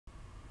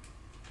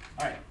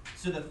All right,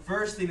 so the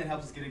first thing that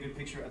helps us get a good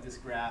picture of this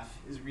graph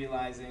is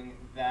realizing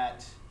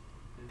that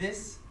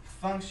this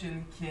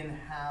function can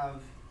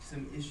have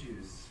some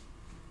issues.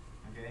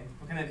 Okay,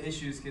 what kind of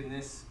issues can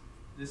this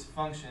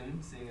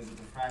function, seeing as it's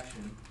a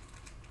fraction,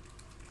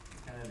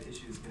 what kind of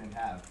issues can it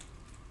have?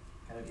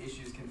 What kind of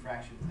issues can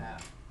fractions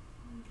have?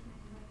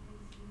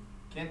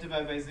 Can't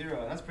divide by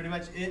 0. And that's pretty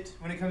much it.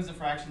 When it comes to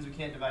fractions, we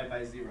can't divide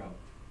by 0.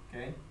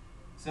 Okay?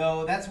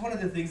 So that's one of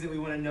the things that we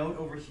want to note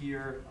over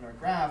here on our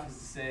graph is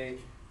to say,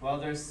 well,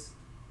 there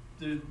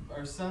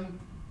are some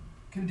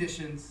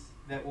conditions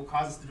that will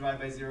cause us to divide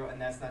by 0,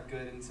 and that's not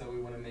good, and so we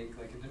want to make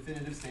like a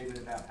definitive statement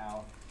about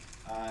how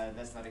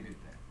that's not a good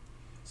thing.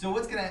 So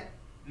what's going to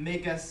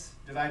make us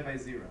divide by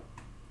 0?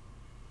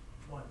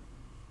 1.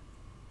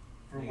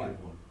 For what?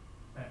 -1.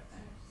 X.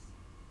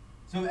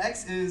 So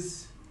x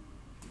is...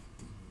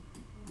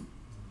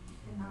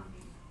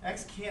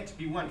 x can't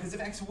be 1, because if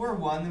x were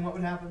 1, then what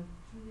would happen?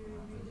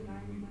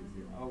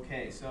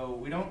 Okay, so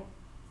we don't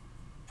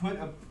put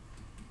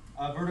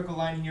a vertical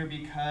line here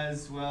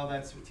because, well,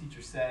 that's what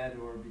teacher said,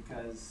 or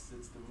because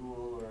it's the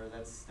rule, or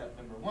that's step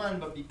number 1,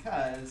 but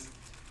because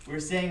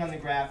we're saying on the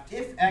graph,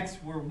 if x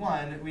were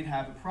 1, we'd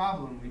have a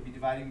problem. We'd be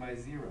dividing by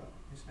 0.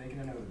 Just making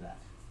a note of that.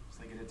 It's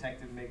like a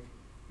detective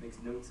makes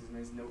notes in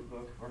his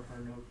notebook, or her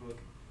notebook,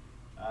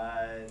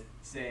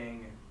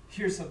 saying,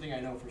 here's something I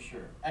know for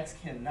sure. X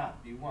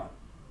cannot be 1.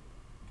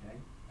 Okay?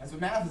 That's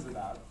what math is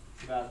about.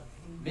 It's about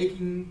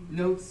making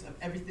notes of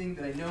everything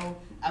that I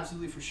know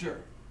absolutely for sure.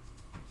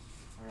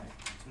 All right.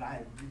 That's what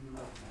I really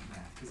love about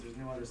math, because there's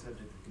no other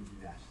subject that can do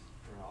that.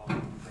 They're all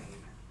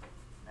plain.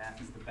 Math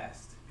is the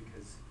best,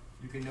 because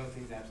you can know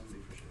things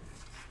absolutely for sure.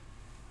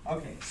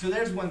 Okay, so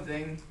there's one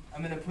thing.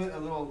 I'm going to put a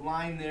little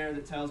line there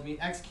that tells me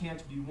x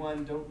can't be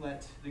 1. Don't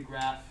let the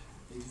graph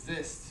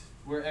exist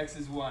where x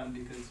is 1,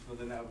 because, well,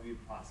 then that would be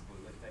possible.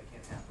 Like, that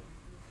can't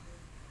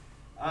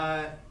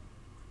happen.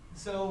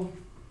 So,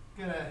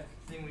 got a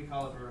thing we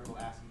call a vertical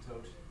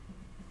asymptote,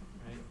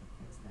 right?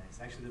 That's nice.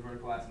 Actually, the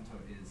vertical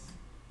asymptote is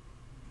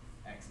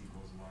x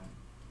equals 1.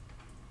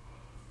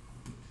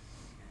 Okay.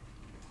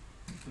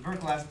 The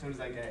vertical asymptote is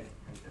like a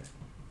right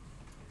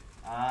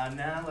there.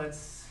 Now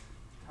let's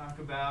talk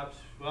about,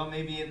 well,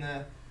 maybe in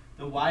the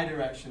y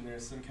direction,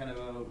 there's some kind of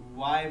a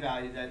y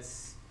value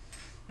that's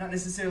not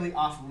necessarily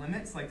off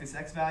limits, like this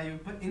x value,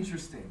 but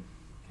interesting,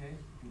 okay?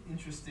 An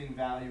interesting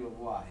value of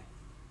y.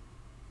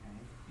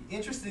 The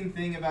interesting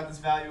thing about this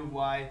value of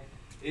y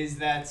is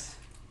that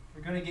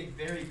we're going to get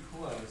very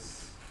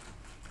close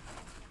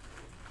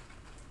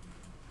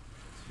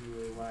to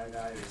a y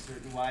value, a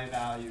certain y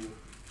value.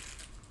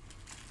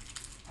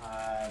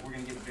 We're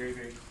going to get very,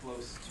 very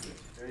close to it,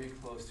 very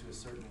close to a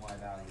certain y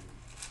value.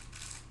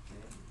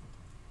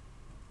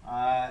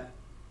 Okay.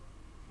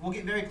 We'll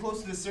get very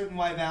close to this certain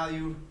y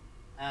value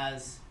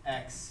as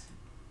x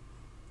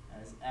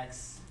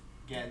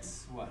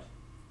gets what?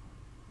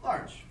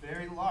 Large,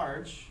 very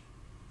large.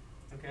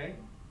 Okay,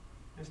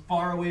 it's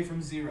far away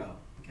from 0.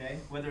 Okay,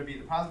 whether it be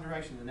the positive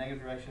direction, the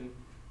negative direction,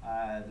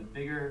 the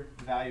bigger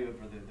the value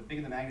of, or the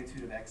bigger the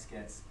magnitude of x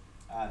gets,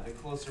 the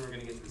closer we're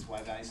going to get to this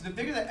y value. So the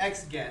bigger the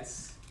x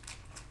gets,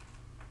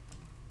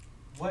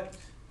 what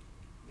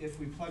if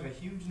we plug a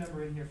huge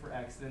number in here for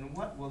x? Then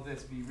what will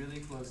this be really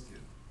close to?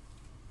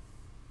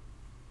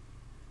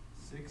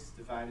 6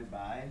 divided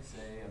by,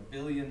 say, 1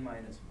 billion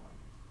minus 1.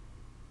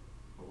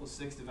 What will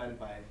 6 divided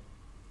by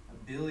 1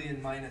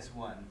 billion minus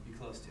 1 be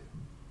close to?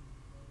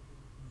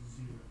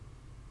 0.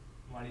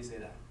 Why do you say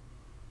that?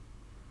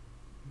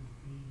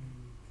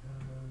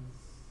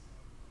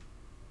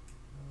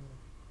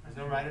 Because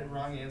There's no right or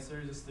wrong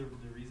answer, just the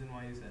reason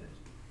why you said it.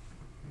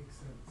 makes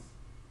sense.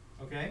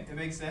 Okay, it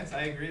makes sense.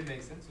 I agree it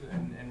makes sense.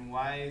 And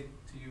why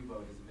to you, Bo,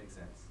 does it make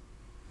sense?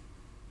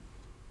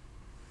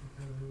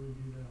 Because it would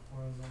be the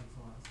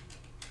horizontal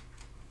asymptote.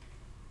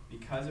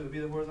 Because it would be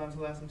the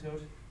horizontal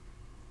asymptote?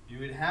 You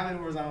would have a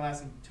horizontal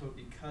asymptote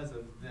because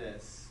of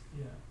this.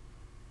 Yeah.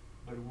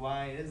 But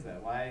why is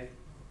that? Why?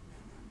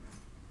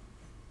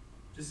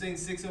 Just saying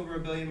 6 over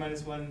 1 billion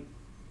minus 1.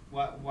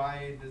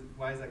 Why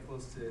is that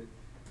close to?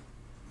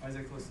 Why is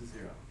that close to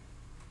 0?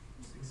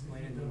 Just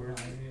explain it in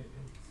words. It's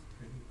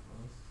pretty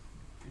close.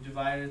 You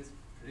divide it, it's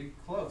pretty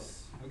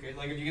close. Okay,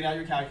 like if you get out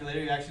your calculator,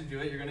 you actually do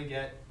it, you're gonna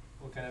get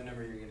what kind of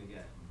number you're gonna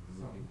get?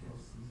 Something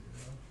close to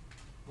 0.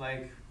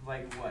 Like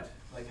what?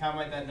 Like how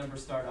might that number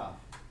start off?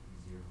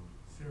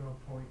 0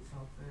 point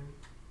something.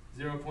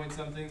 0 point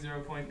something,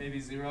 0 point maybe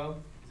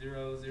 0,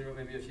 0, 0,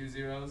 maybe a few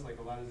zeros, like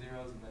a lot of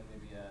zeros, and then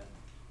maybe a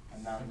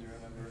non-zero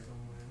number.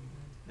 Somewhere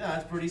in No,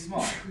 that's pretty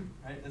small,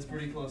 right? That's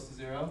pretty close to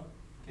 0.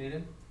 Caden,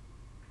 did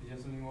you have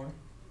something more?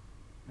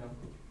 No.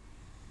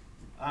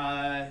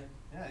 Yeah,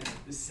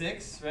 it's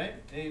 6, right?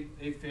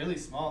 A fairly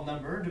small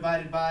number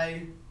divided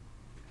by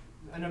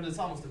a number that's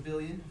almost 1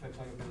 billion. If I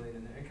plug 1 billion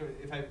in there,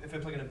 if I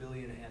plug in 1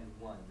 billion and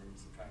 1, then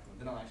subtract 1,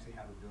 then I'll actually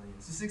have 1 billion.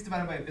 So 6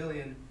 divided by 1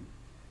 billion,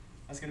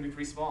 that's going to be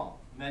pretty small.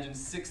 Imagine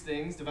 6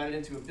 things divided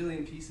into 1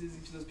 billion pieces.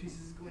 Each of those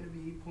pieces is going to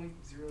be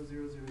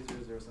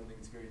 0.00000 something.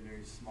 It's very,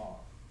 very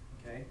small.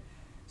 Okay.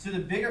 So the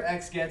bigger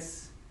x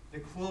gets, the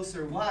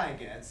closer y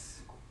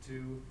gets to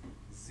to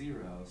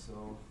 0.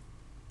 So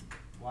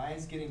y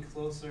is getting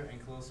closer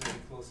and closer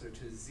and closer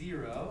to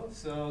 0.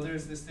 So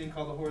there's this thing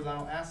called the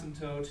horizontal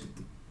asymptote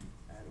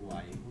at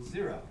y equals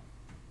 0.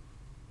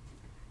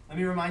 Let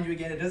me remind you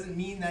again, it doesn't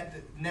mean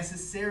that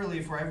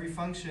necessarily for every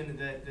function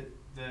that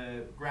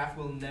the graph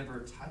will never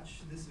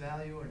touch this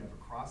value or never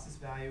cross this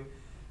value,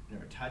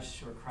 never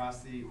touch or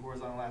cross the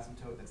horizontal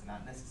asymptote. That's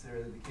not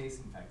necessarily the case.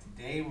 In fact,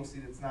 today we'll see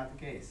that's not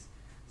the case.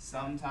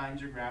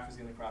 Sometimes your graph is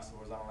going to cross the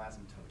horizontal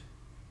asymptote.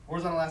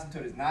 Horizontal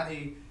asymptote is not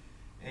a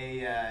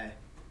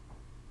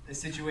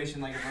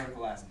situation like a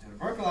vertical asymptote. A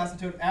vertical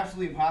asymptote,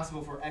 absolutely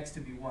impossible for x to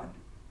be 1.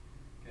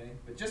 Okay?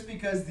 But just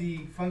because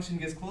the function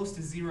gets close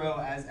to 0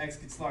 as x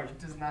gets large, it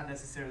does not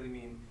necessarily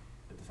mean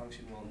that the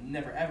function will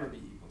never ever be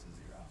equal to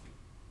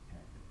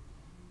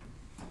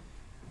 0.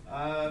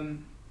 Okay?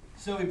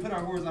 So we put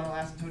our horizontal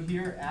asymptote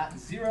here at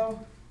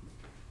 0.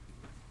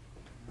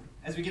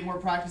 As we get more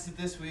practice at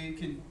this, we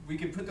can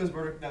put those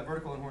that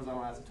vertical and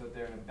horizontal asymptote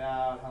there in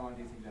about, how long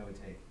do you think that would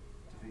take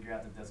to figure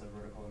out that that's a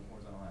vertical and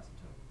horizontal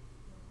asymptote?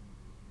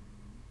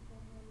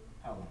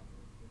 How long?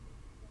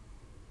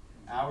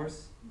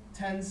 Hours?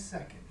 10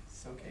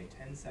 seconds. Okay,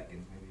 10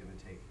 seconds maybe it would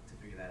take to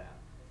figure that out.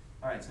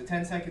 All right, so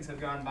 10 seconds have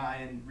gone by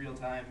in real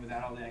time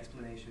without all the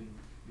explanation.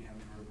 We have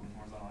a vertical and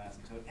horizontal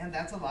asymptote, and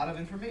that's a lot of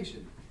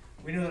information.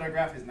 We know that our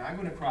graph is not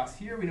going to cross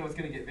here. We know it's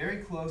going to get very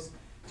close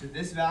to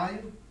this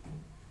value.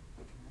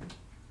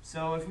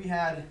 So if we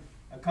had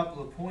a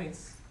couple of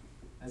points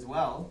as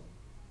well,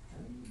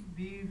 we'd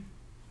be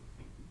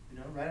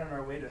right on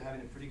our way to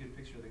having a pretty good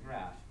picture of the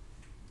graph,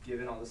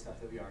 given all the stuff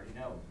that we already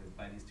know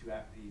by these two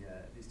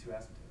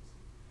asymptotes.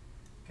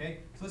 Okay,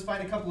 so let's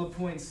find a couple of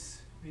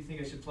points. What do you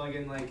think I should plug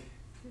in, like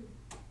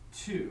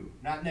 2,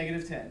 not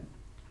negative 10?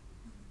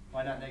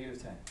 Why not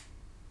negative 10?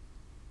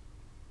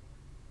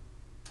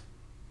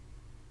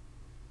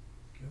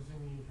 Because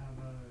then you'd have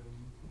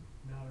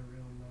not a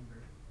real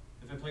number.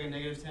 If I plug in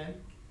negative 10?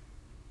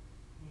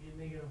 You get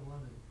negative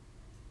 11.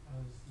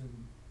 As the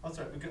Oh,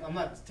 sorry, because I'm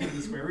not taking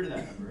the square root of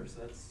that number,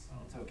 so it's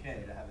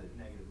okay to have a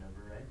negative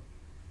number, right?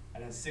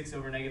 I'd have 6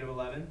 over negative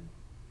 11.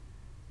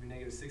 Be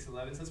negative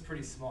 6/11, so that's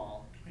pretty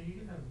small. But you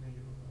can have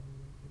negative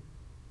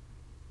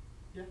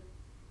 11. Yeah.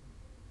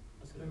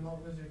 That's what Then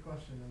what was your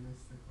question? I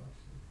missed the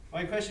question.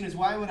 My question is,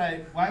 why would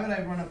I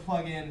want to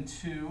plug in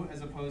 2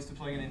 as opposed to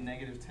plugging in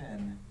negative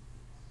 10?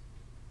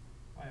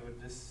 Why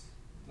would this?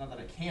 Not that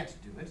I can't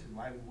do it.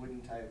 Why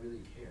wouldn't I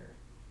really care?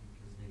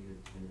 Because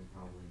negative 10 is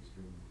probably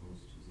extremely close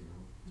to 0.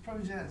 It's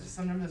probably just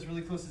some number that's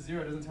really close to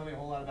 0. It doesn't tell me a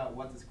whole lot about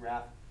what this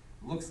graph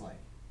looks like.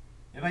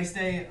 If I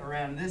stay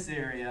around this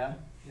area,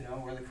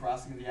 where the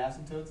crossing of the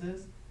asymptotes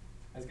is,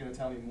 that's going to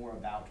tell me more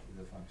about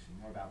the function,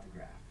 more about the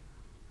graph.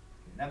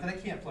 Okay, not that I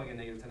can't plug in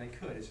negative 10, I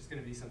could. It's just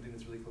going to be something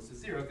that's really close to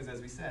 0, because as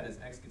we said, as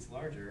x gets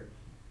larger,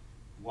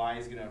 y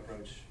is going to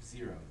approach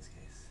 0 in this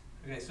case.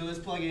 Okay, so let's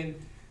plug in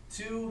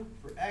 2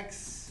 for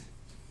x,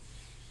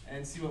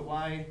 and see what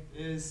y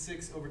is.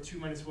 6 over 2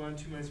 minus 1.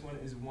 2 minus 1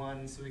 is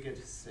 1, so we get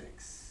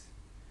 6.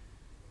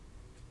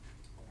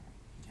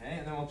 Okay,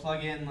 and then we'll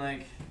plug in,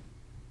 like,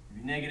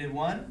 negative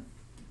 1.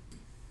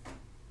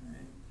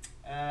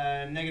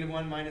 Negative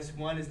 1 minus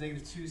 1 is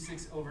negative 2.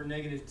 6 over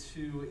negative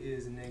 2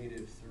 is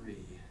negative 3.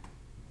 Okay,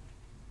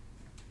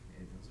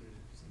 those are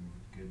some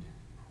good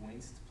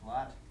points to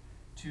plot.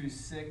 2,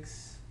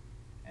 6,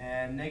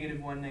 and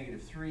negative 1,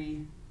 negative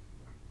 3.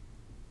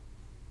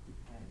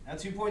 Now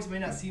 2 points may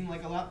not seem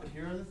like a lot, but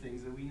here are the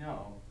things that we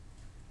know.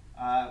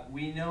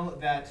 We know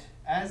that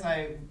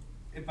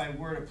if I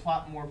were to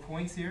plot more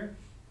points here,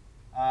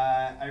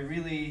 I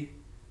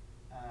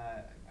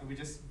would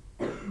just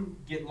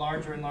get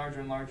larger and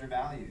larger and larger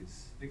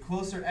values. The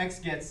closer x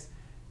gets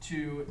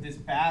to this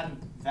bad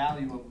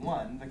value of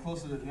 1, the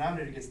closer the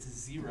denominator gets to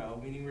 0,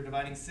 meaning we're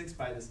dividing 6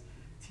 by this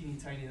teeny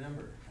tiny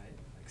number, right?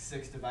 Like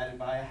 6 divided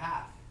by a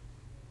half,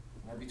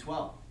 that'd be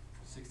 12.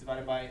 6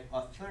 divided by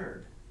a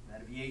third,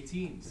 that'd be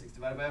 18. 6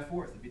 divided by a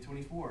fourth, that'd be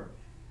 24.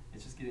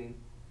 It's just getting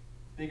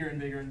bigger and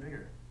bigger and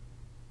bigger.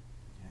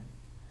 Okay?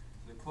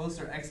 So the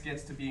closer x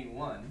gets to being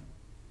 1,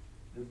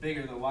 the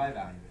bigger the y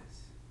value is.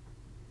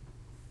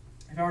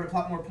 If I were to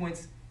plot more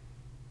points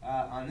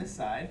on this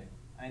side,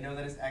 I know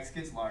that as x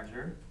gets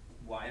larger,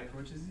 y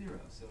approaches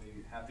 0. So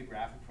we have the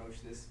graph approach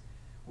this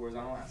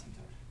horizontal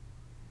asymptote.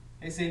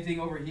 Okay, same thing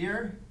over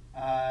here.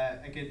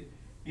 I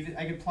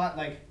could plot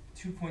like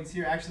 2 points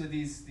here. Actually,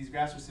 these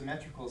graphs are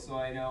symmetrical, so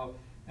I know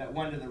that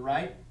 1 to the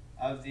right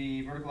of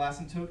the vertical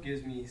asymptote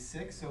gives me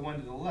 6. So 1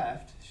 to the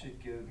left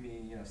should give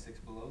me 6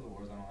 below the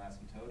horizontal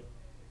asymptote.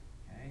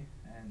 Okay,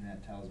 and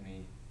that tells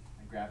me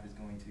my graph is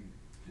going to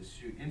just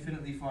shoot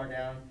infinitely far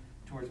down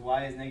towards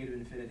y is negative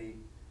infinity,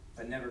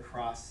 but never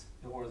cross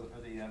the vertical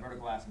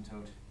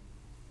asymptote,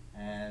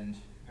 and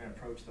we're going to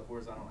approach the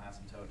horizontal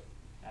asymptote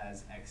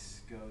as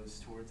x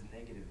goes towards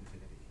negative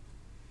infinity.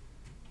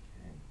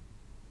 Okay.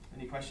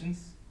 Any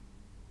questions?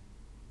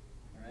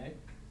 All right.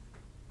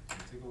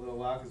 It took a little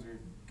while because we're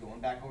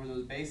going back over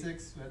those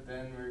basics, but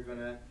then we're going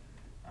to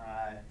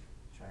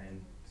try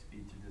and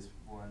speed through this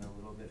one a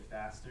little bit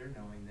faster,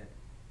 knowing that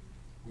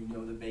we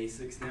know the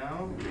basics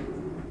now.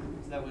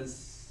 that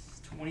was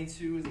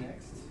 22 is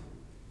next.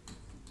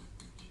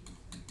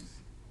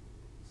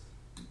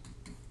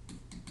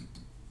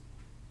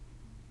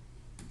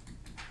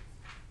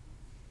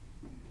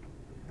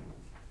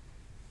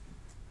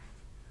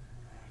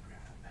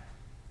 Grab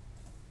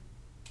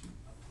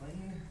a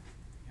plane.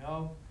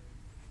 Go.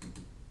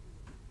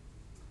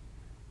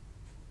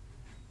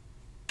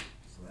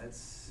 So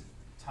let's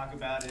talk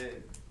about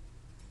it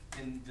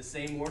in the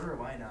same order.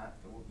 Why not?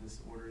 This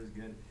order is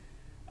good.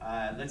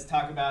 Let's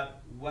talk about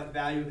what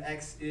value of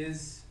x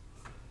is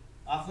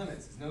off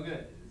limits. It's no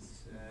good.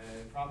 It's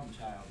a problem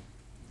child.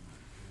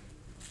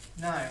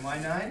 9. Why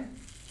 9?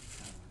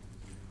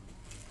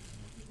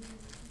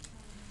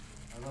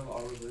 I love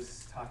all of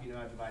this talking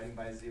about dividing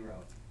by 0.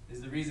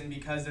 Is the reason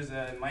because there's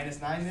a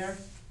minus 9 there?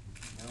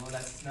 No,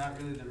 that's not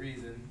really the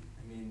reason.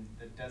 I mean,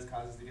 that does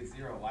cause us to get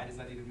 0. Why does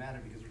that even matter?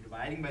 Because we're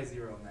dividing by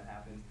 0 and that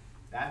happens.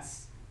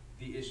 That's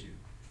the issue.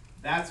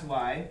 That's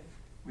why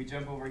we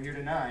jump over here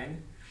to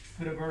 9,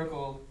 put a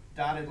vertical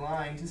dotted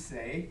line to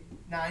say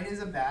 9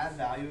 is a bad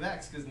value of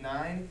x, because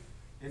 9,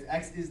 if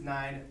x is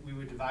 9, we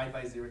would divide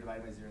by 0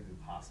 is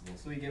impossible.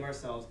 So we give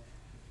ourselves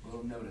a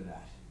little note of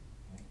that.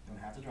 Okay? Don't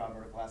have to draw a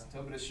vertical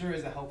asymptote, but it sure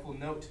is a helpful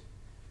note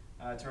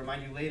to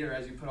remind you later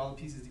as you put all the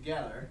pieces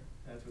together,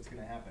 that's what's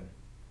going to happen.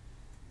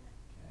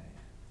 Okay.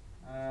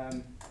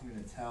 I'm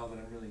going to tell that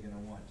I'm really going to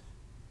want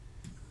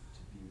to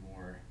be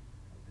more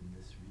up in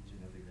this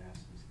region of the graph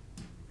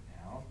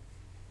now.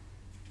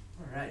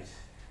 All right.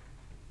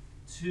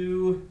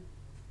 To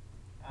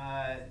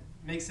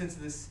make sense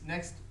of this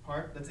next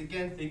part, let's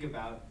again think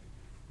about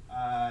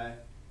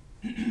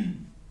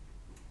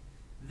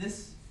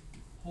this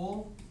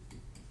whole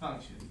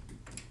function.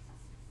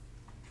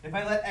 If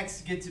I let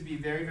x get to be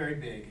very, very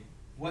big,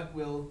 what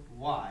will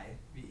y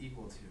be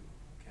equal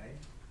to? Okay?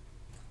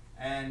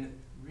 And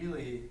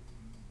really,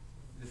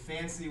 the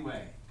fancy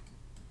way,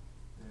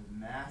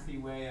 the mathy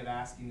way of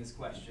asking this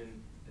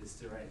question is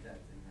to write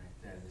that thing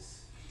right there.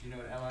 This, do you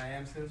know what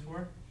LIM stands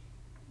for?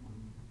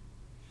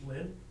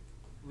 Lim?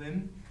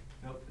 Lim?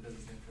 Nope, it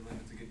doesn't stand for lim.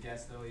 It's a good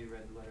guess, though. You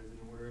read the letters in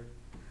order,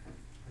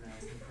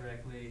 pronounced them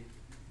correctly.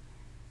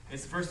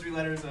 It's the first 3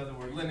 letters of the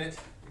word limit,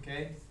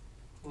 okay?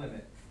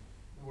 Limit.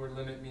 The word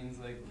limit means,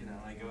 like, you know,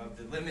 I go up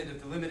the limit. If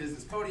the limit is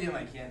this podium,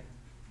 I can't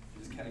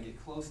just kind of get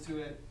close to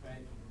it,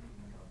 right?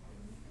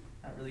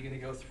 Not really going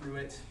to go through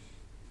it.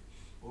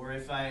 Or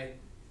if I,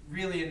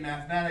 really in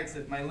mathematics,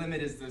 if my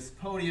limit is this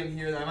podium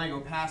here, then I might go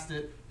past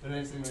it, but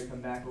eventually I'm going to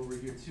come back over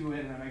here to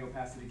it, and I might go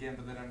past it again,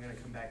 but then I'm going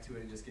to come back to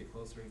it and just get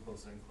closer and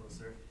closer and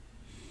closer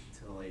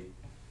until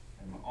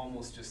I'm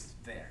almost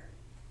just there.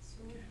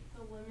 So would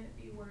the limit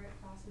be where it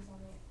crosses on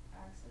the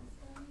axis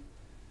then?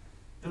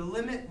 The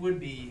limit would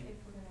be, If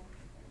we're gonna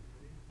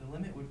get there. the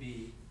limit would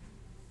be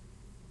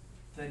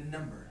the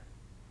number,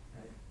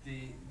 right?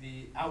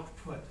 The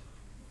output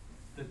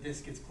that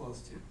this gets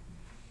close to,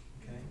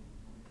 okay?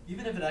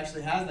 Even if it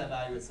actually has that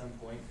value at some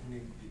point,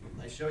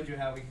 I showed you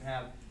how we can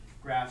have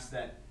graphs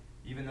that,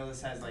 even though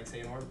this has, like, say,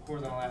 an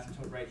horizontal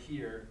asymptote right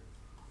here,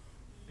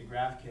 the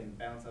graph can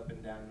bounce up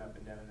and down and up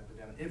and down and up and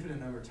down an infinite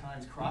number of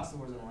times, cross the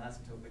horizontal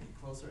asymptote, but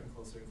get closer and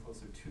closer and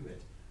closer to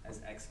it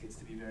as x gets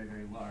to be very,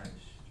 very large.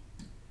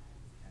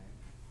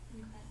 Okay?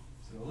 Okay.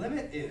 So the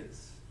limit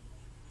is,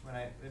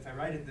 if I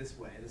write it this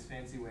way, this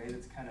fancy way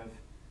that's kind of,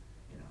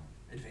 you know,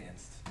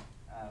 advanced,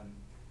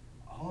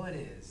 all it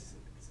is,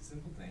 it's a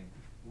simple thing.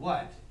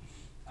 What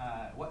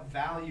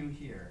value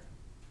here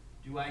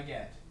do I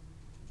get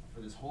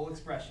for this whole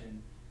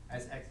expression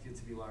as x gets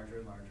to be larger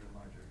and larger and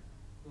larger?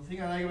 The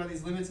thing I like about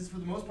these limits is, for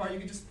the most part, you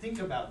can just think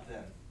about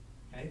them.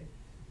 Okay?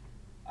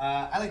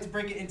 I like to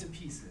break it into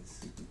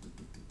pieces.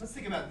 Let's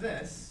think about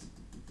this,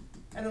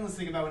 and then let's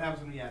think about what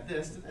happens when we add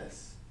this to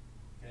this.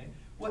 Okay?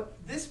 What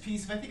this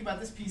piece, if I think about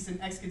this piece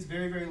and x gets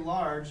very, very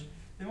large,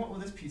 then what will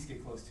this piece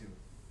get close to?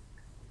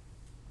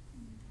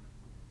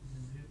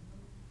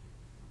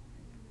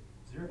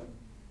 0.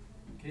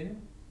 Okay,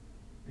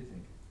 what do you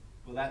think?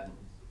 Will that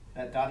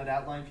dotted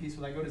outline piece,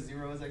 will that go to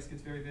 0 as x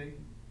gets very big?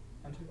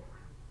 Hunter?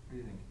 What do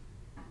you think?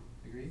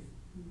 Agree?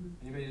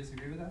 Anybody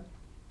disagree with that?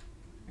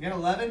 Again,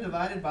 11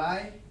 divided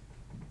by,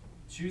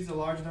 choose a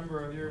large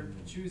number of your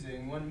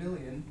choosing, 1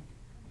 million.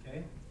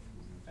 Okay?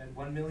 Add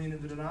 1 million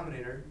in the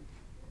denominator.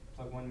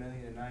 Plug 1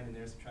 million and 9 in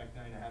there, subtract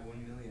 9, I have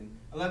 1 million.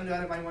 11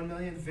 divided by 1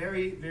 million,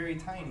 very, very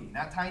tiny.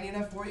 Not tiny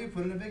enough for you,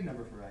 put in a big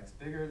number for x.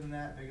 Bigger than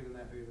that, bigger than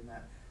that, bigger than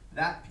that.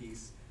 That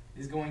piece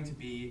is going to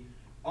be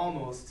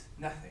almost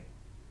nothing.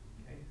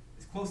 Okay?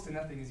 As close to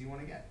nothing as you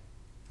want to get.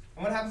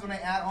 And what happens when I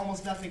add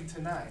almost nothing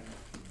to 9?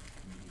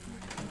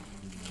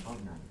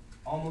 Above 9.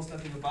 Almost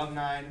nothing above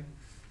 9,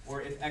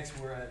 or if x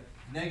were a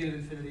negative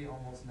infinity,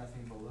 almost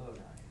nothing below 9.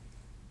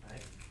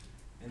 Right?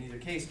 In either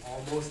case,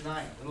 almost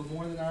 9. A little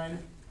more than 9,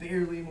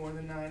 barely more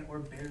than 9, or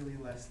barely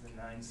less than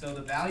 9. So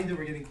the value that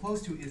we're getting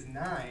close to is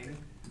 9,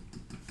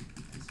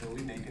 and so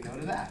we make a note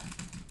of that.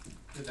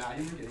 The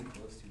value we're getting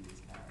close to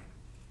is 9.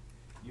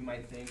 You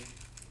might think,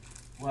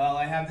 well,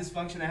 I have this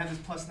function, I have this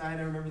plus 9,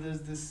 I remember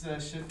there's this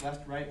shift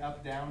left, right,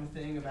 up, down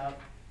thing about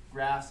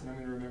graphs, and I'm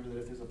going to remember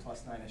that if there's a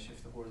plus 9, I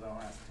shift the horizontal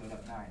asymptote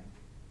up 9.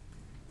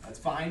 That's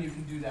fine, you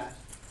can do that.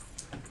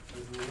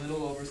 It's a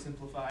little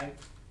oversimplified.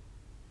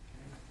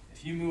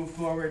 If you move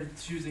forward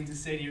choosing to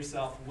say to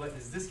yourself, what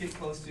does this get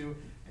close to,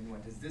 and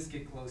what does this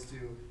get close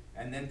to,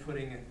 and then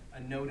putting a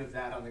note of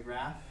that on the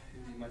graph,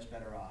 you'd be much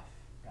better off,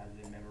 rather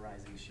than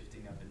memorizing,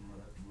 shifting up and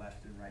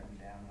left and right and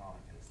down and all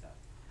that kind of stuff.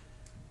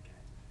 Okay.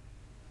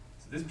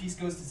 So this piece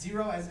goes to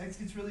 0 as x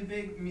gets really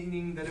big,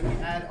 meaning that if we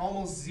add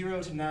almost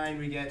 0 to 9,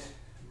 we get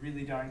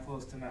really darn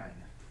close to 9.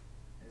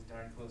 As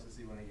darn close as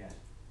you want to get.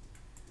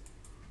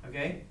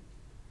 Okay?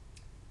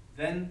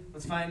 Then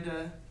let's find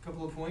a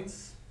couple of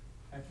points.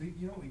 Actually,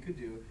 you know what we could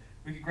do?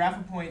 We could graph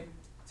a point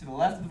to the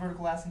left of the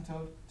vertical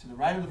asymptote, to the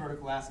right of the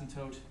vertical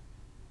asymptote,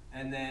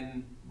 and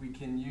then we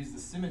can use the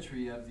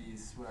symmetry of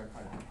these, what are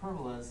called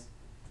hyperbolas,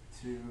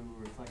 to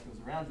reflect those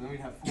around. And then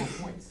we'd have 4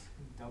 points.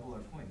 We'd double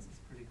our points. It's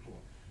pretty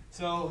cool.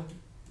 So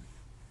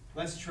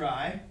let's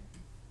try.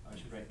 I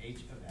should write h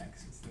of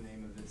x. It's the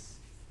name of this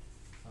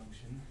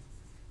function.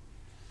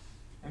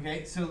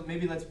 Okay, so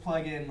maybe let's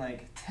plug in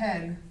like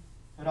 10,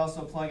 but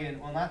also plug in,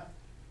 well, not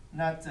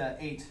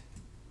 8,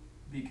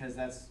 because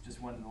that's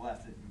just one to the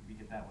left. We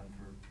get that one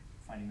for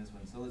finding this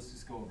one. So let's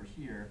just go over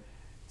here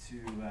to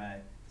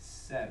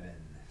 7.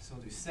 So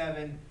we'll do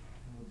 7, and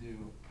we'll do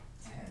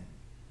 10.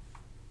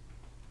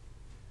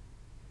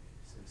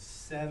 So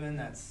 7,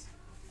 that's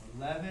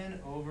 11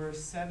 over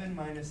 7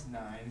 minus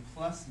 9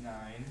 plus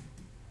 9.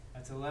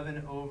 That's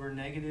 11 over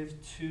negative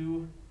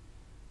 2.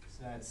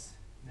 So that's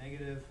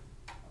negative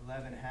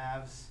 11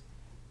 halves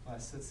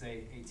plus, let's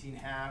say, 18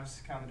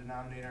 halves, common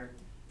denominator.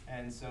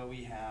 And so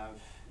we have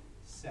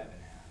 7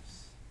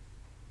 halves.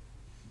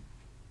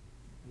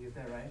 You get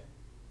that right?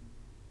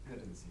 That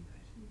doesn't seem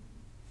right.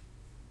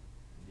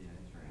 Yeah,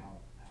 that's right. How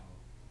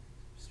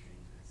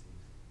strange that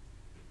seems.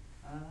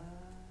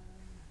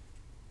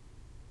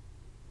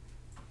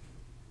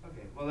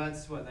 Okay, well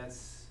that's what?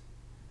 That's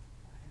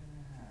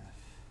 5.5.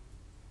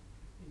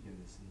 Let me give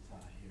this some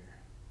thought here.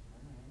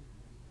 9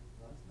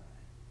 plus 9.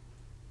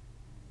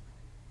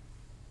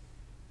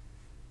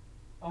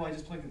 Oh, I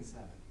just plugged in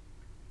 7.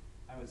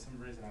 Some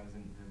reason I was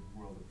in the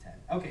world of 10.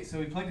 Okay, so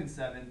we plugged in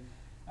 7.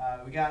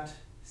 We got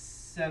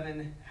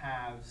 7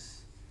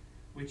 halves,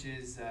 which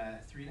is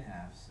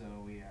 3.5. So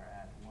we are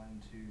at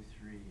 1, 2,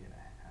 3.5.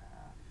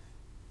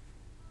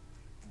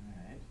 All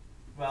right.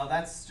 Well,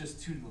 that's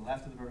just 2 to the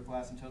left of the vertical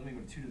asymptote. We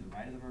go 2 to the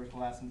right of the vertical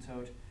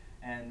asymptote.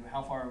 And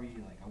how far are we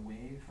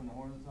away from the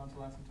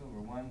horizontal asymptote?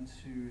 We're 1,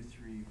 2,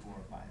 3, 4,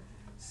 5,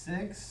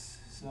 6.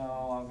 So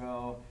I'll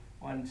go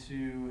 1,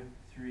 2,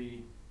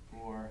 3,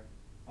 4,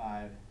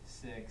 5,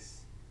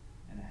 6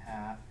 and a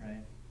half,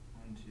 right?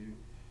 1, 2,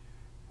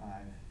 5,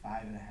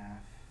 5.5.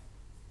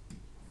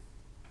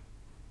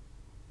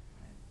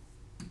 Right.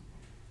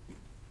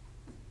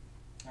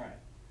 All right.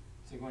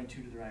 So going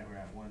 2 to the right, we're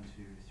at 1,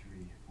 2,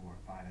 3, 4,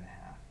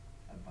 5.5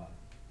 above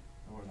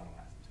the horizontal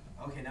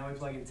asymptote. Okay, now we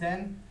plug in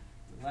 10.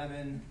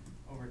 11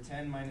 over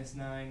 10 minus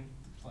 9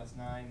 plus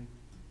 9.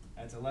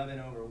 That's 11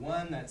 over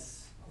 1.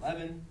 That's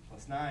 11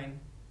 plus 9.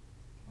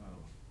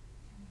 Whoa.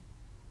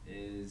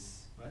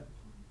 Is what?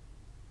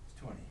 It's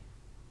 20. 20.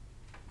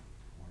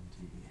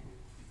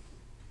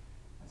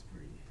 That's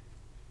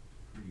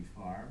pretty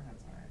far.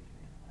 That's all right.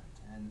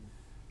 10,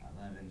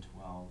 11,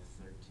 12,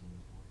 13, 14,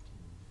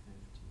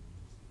 15,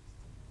 16,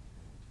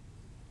 17,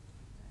 18,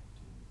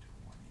 19,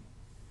 20.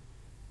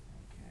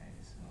 Okay,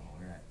 so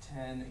we're at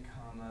 10,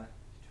 comma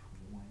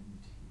 20.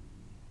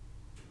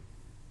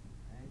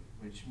 Right?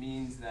 Which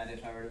means that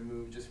if I were to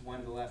move just one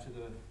to the left of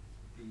the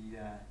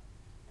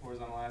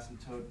horizontal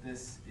asymptote,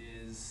 this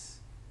is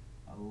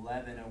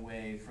 11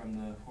 away from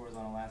the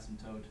horizontal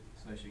asymptote,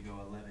 so I should go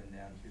 11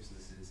 down here, so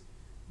this is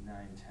 9,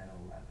 10,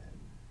 11.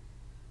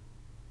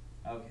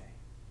 Okay,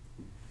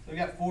 so we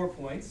got 4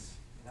 points,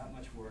 not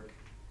much work.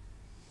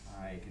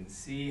 I can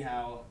see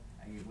how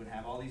I would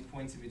have all these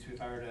points in between.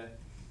 If I were to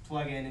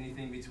plug in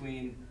anything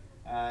between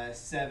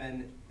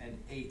 7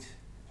 and 8,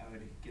 I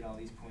would get all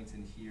these points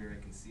in here.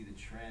 I can see the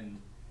trend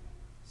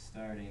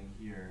starting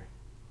here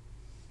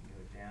and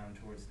go down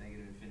towards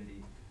negative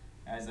infinity.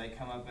 As I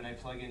come up and I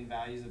plug in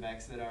values of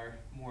x that are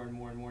more and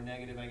more and more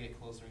negative, I get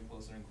closer and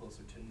closer and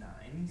closer to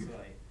 9. So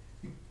I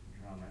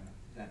draw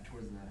that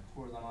towards the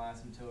horizontal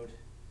asymptote.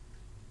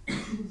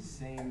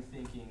 Same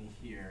thinking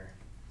here.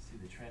 See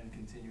the trend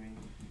continuing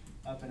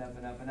up and up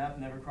and up and up,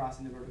 never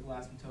crossing the vertical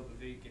asymptote, but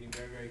getting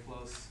very, very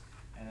close,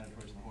 and then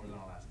approaching the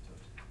horizontal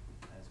asymptote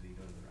as we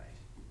go to the right.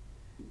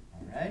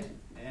 All right,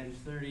 and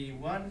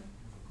 31.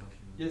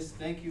 Yes,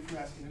 thank you for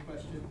asking the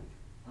question.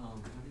 How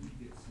did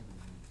you get 7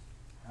 halves?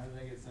 How did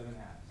I get 7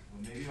 halves?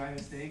 Well, maybe by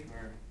mistake,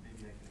 or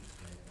maybe I can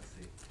explain it. Let's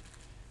see.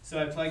 So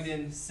I plugged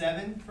in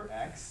 7 for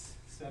x.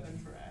 7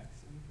 for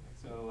x.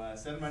 So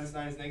 7 minus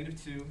 9 is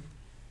negative 2.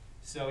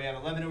 So we have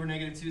 11 over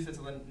negative 2, so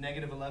that's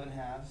negative 11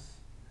 halves.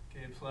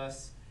 Okay,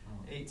 plus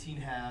 18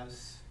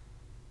 halves.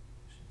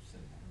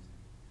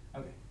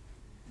 Okay.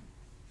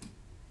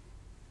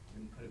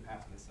 Didn't put it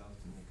past myself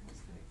to make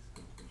mistakes.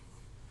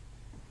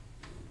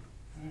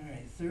 All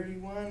right,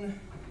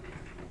 31.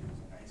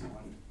 That's a nice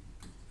one.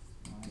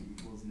 Y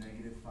equals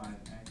negative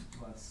 5x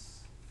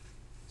plus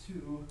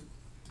 2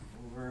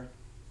 over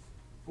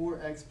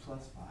 4x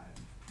plus 5.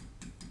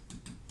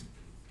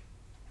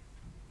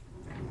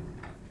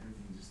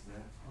 Everything's just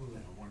a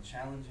little more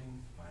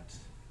challenging, but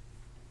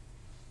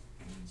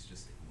it's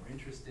just more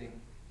interesting.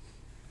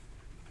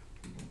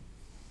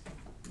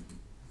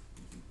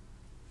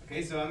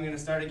 Okay, so I'm going to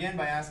start again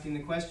by asking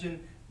the question,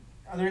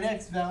 are there any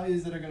x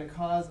values that are going to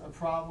cause a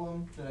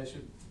problem that I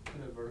should put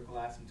a vertical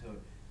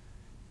asymptote?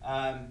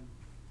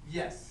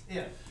 Yes,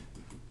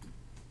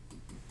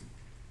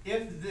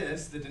 if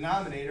this, the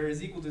denominator,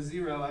 is equal to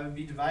 0, I would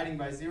be dividing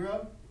by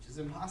 0, which is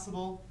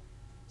impossible.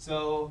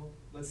 So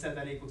let's set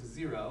that equal to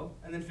 0,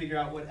 and then figure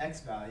out what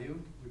x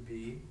value would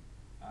be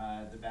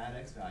the bad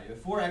x value.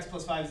 If 4x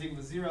plus 5 is equal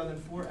to 0, then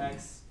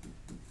 4x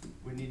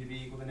would need to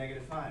be equal to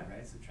negative 5,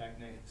 right?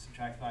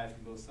 Subtract 5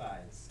 from both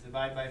sides.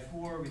 Divide by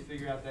 4, we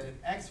figure out that if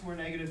x were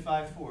negative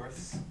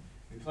 5/4,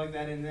 we plug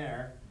that in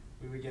there,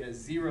 we would get a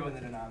 0 in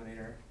the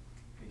denominator.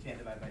 We can't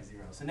divide by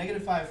 0. So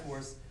negative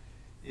 5/4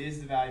 is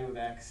the value of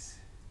x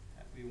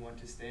that we want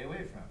to stay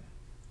away from.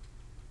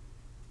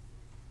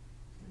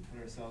 So we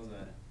put ourselves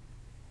a,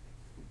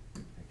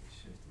 make it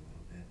shift a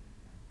little bit.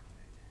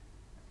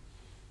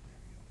 There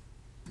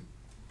we go.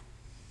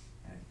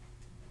 All right.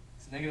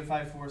 So negative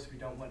 5/4, we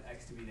don't want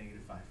x to be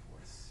negative 5/4.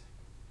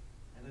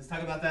 And let's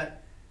talk about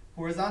that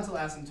horizontal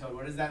asymptote.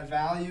 What is that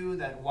value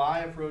that y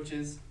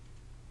approaches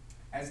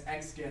as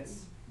x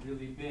gets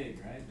really big,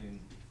 right? In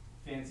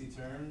fancy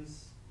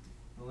terms,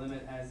 the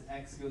limit as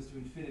x goes to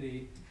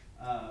infinity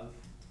of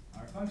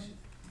our function.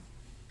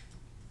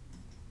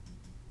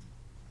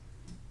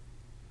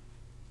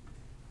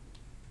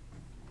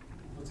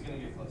 What's it going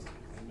to get close to?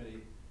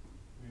 Anybody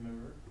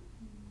remember?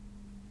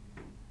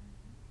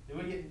 It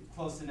would get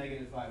close to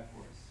negative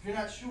 5/4. If you're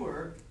not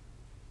sure,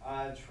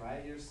 try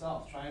it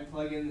yourself. Try and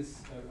plug in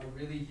this a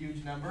really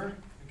huge number,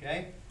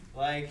 okay?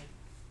 Like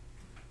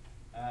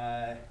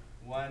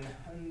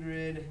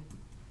 100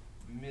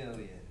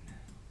 million.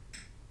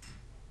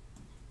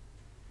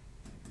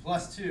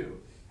 Plus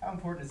 2. How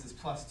important is this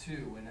plus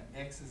 2 when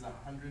x is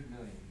 100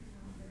 million?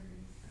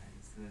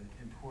 It's the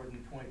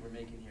important point we're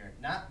making here.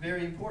 Not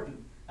very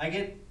important.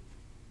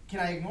 Can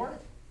I ignore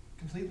it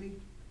completely?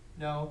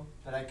 No,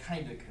 but I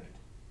kind of could,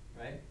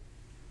 right?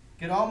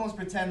 Could almost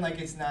pretend like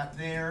it's not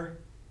there,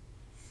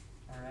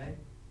 all right?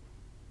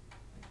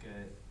 Like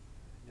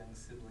a young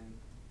sibling.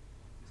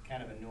 It's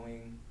kind of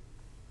annoying.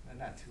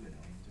 Not too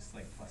annoying, just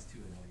like plus 2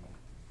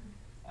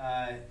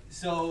 annoying.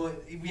 So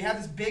we have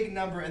this big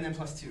number and then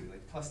plus 2.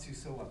 Like plus 2,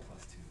 so what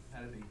plus 2?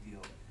 Not a big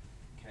deal.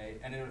 Okay?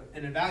 And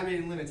in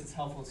evaluating limits, it's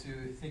helpful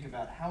to think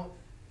about how,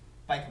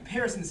 by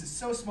comparison, this is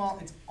so small,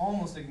 it's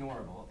almost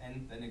ignorable,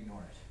 and then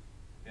ignore it.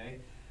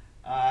 Okay?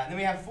 And then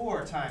we have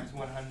 4 times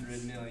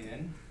 100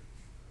 million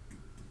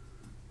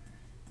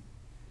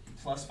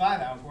plus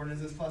 5. How important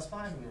is this plus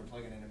 5 when we're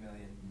plugging in a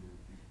million?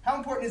 How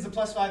important is the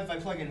plus 5 if I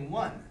plug in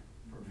 1?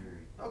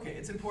 Okay,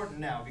 it's important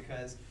now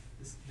because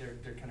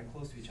they're kind of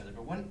close to each other.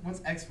 But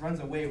once x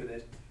runs away with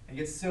it and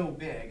gets so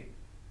big,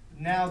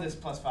 now this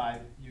plus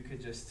 5, you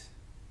could just,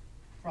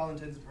 for all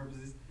intents and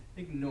purposes,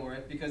 ignore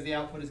it because the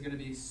output is going to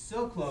be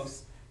so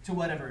close to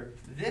whatever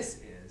this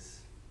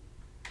is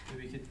that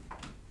we could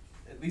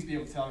at least be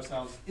able to tell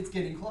ourselves it's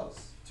getting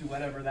close to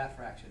whatever that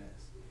fraction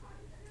is.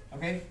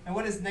 Okay? And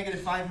what is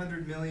negative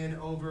 500 million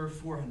over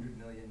 400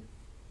 million?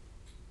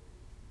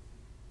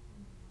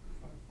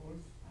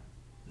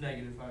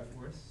 Negative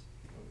 5/4.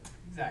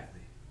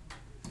 Exactly.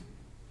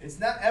 It's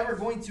not ever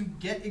going to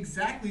get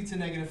exactly to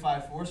negative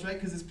 5/4, right?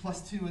 Because this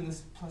plus 2 and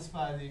this plus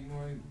 5, the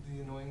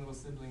annoying little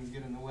siblings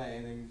get in the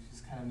way. They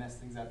just kind of mess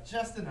things up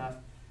just enough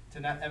to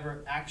not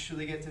ever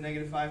actually get to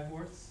negative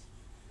 5/4.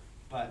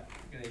 But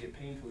you're going to get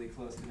painfully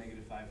close to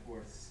negative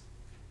 5/4.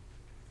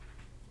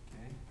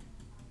 Okay?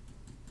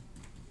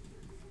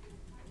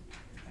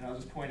 And I'll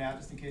just point out,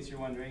 just in case you're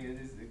wondering, it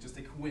is just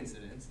a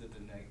coincidence that the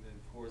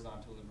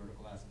horizontal and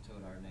vertical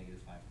asymptote are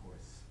negative 5/4.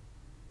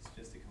 It's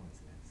just a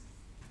coincidence.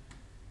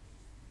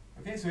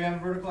 Okay, so we have a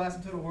vertical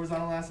asymptote, a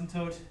horizontal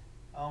asymptote.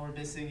 All we're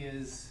missing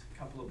is a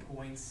couple of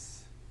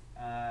points.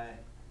 I'm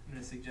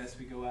going to suggest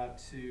we go out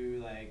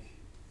to like,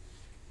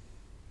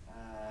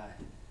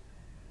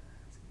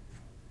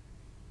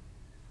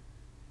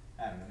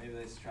 I don't know, maybe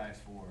let's try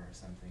 4 or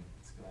something.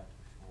 Let's go out to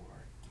 4.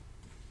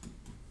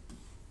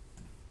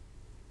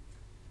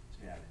 So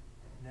we have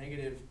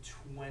negative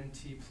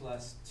 20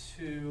 plus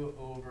 2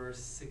 over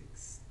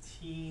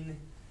 16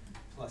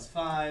 plus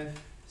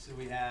 5. So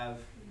we have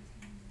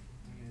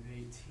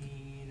negative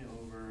 18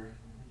 over,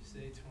 what did you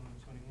say,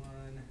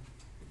 21.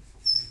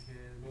 Okay,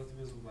 both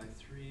divisible by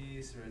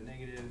 3, so we're at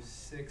negative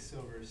 6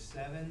 over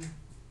 7.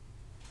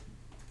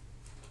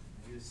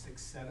 Negative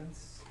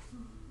 6/7.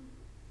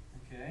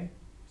 Okay,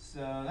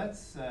 so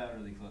that's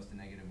really close to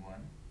negative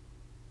 1.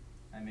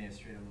 I may have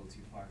strayed a little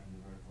too far from the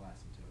vertical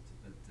asymptote,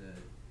 but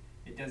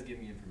it does give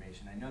me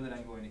information. I know that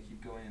I'm going to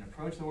keep going and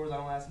approach the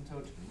horizontal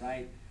asymptote to the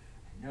right.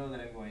 I know that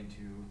I'm going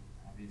to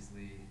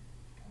obviously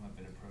come up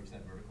and approach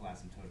that vertical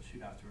asymptote,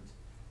 shoot off towards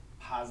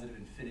positive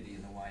infinity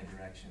in the y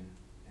direction.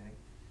 Okay?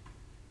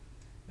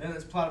 Then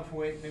let's plot a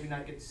point, maybe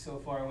not get so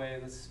far away.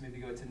 Let's maybe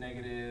go to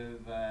negative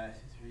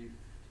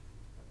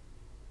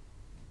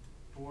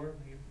 4.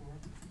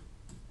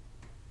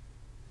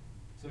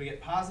 So we get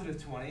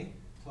positive 20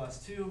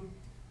 plus 2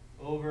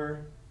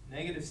 over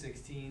negative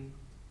 16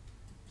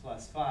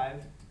 plus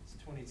 5. It's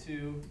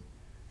 22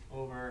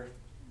 over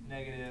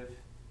negative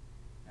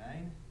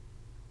 9.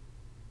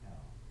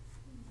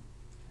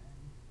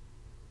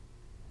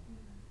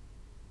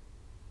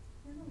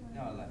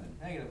 No, 11.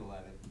 Negative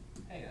 11.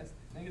 Hey, that's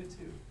negative 2.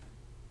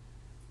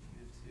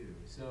 Negative 2.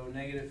 So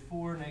negative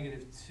 4,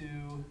 negative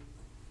 2,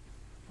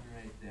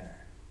 right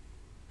there.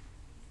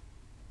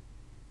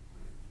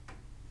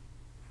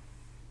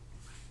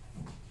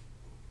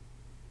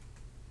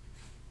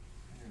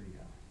 There we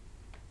go.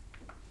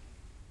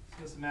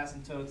 So some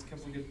asymptotes, a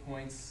couple of good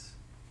points.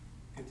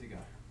 Good to go.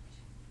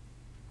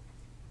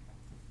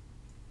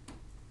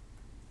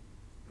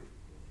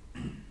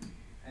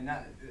 And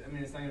not, I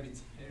mean, it's not going to be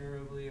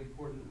terribly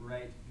important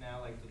right now,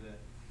 like for the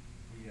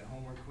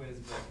homework quiz,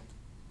 but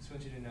just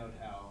want you to note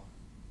how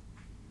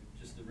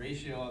just the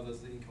ratio of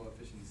those leading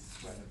coefficients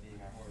wind up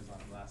being our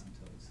horizontal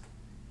asymptotes.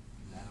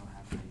 And that'll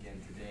happen again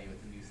today with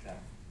the new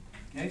stuff.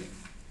 Okay?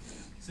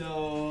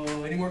 So,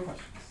 any more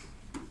questions?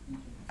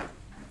 No,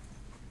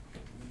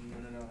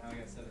 how I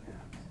got 7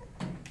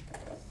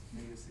 halves.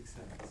 Negative 6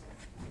 sevenths.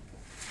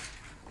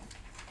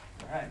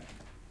 All right,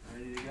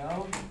 ready to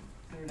go?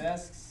 Clear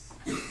desks.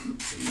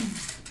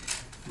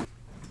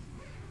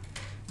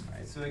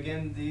 Alright, so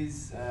again,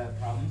 these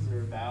problems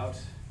are about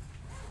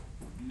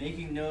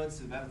making notes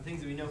about the things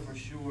that we know for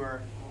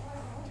sure,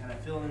 kind of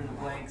filling in the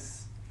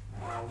blanks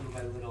little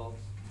by little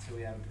until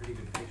we have a pretty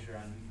good picture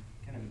on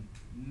kind of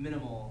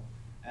minimal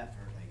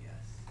effort, I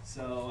guess.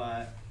 So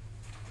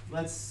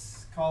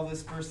let's call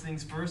this first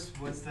things first.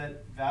 What's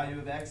that value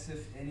of x,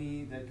 if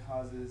any, that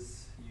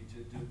causes you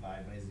to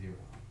divide by 0?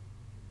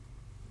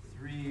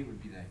 3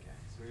 would be that guy.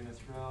 So we're going to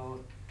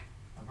throw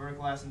a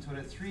vertical asymptote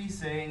at 3,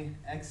 saying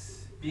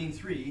x being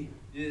 3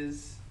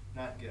 is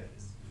not good.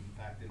 It's in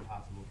fact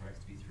impossible for x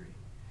to be 3.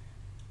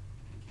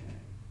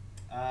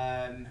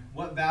 Okay.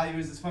 What value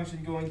is this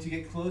function going to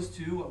get close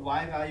to? What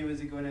y value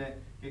is it going to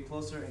get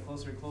closer and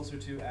closer and closer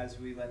to as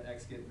we let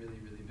x get really,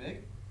 really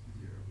big?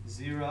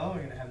 0. We're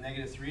going to have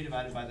negative 3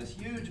 divided by this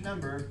huge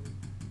number,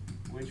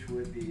 which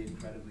would be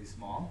incredibly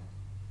small.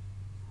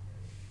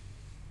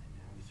 And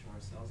now we throw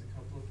ourselves a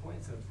couple of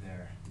points up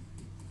there.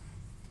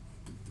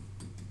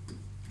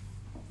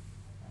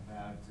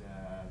 About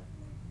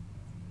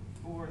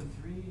 4 and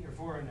 3, or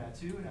 4 and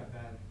 2, not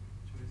bad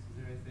choices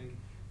there, I think.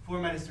 4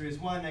 minus 3 is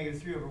 1,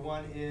 negative 3 over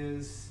 1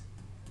 is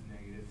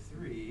negative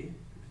 3.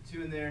 Put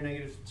 2 in there,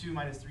 negative 2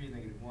 minus 3 is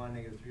negative 1,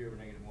 negative 3 over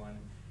negative 1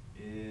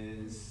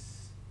 is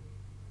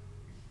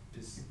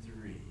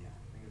 3, yeah.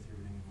 Negative 3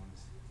 over negative 1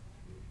 is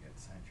 3, we got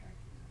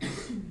sidetracked.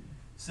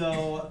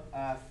 So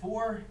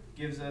 4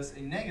 gives us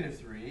a negative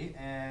 3,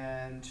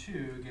 and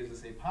 2 gives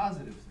us a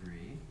positive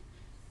 3.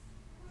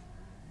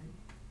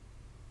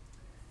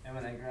 And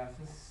when I graph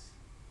this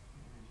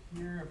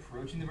here,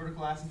 approaching the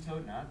vertical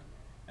asymptote, not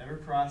ever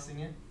crossing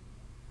it,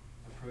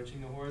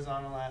 approaching the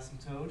horizontal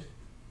asymptote,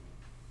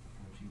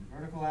 approaching the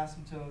vertical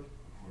asymptote,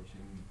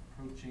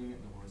 approaching the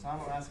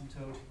horizontal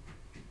asymptote.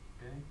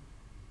 Okay,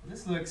 well,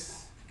 this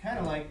looks kind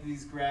of like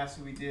these graphs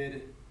that we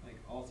did, like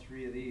all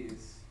 3 of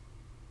these.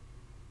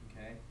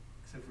 Okay,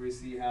 except for we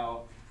see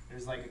how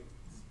there's like a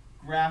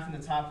graph in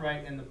the top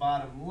right and the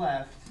bottom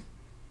left.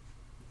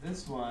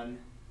 This one,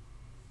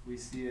 we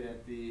see it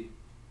at the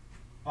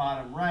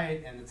bottom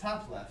right and the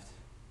top left.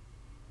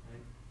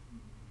 Right?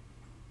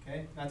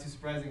 Okay, not too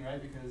surprising,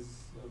 right?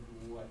 Because of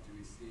what do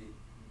we see?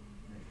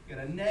 We've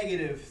got a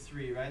negative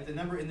 3, right? The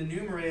number in the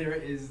numerator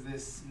is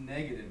this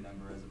negative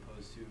number as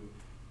opposed to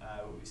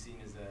what we've seen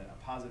is a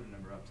positive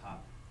number up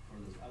top for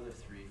those other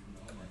 3 from the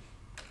homework.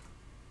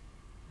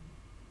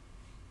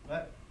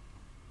 But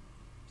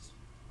just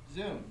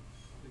zoom.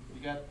 We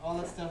got all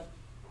that stuff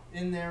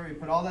in there. We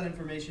put all that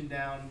information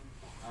down.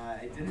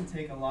 It didn't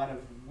take a lot of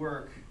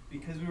work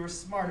because we were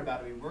smart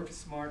about it. We worked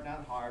smart,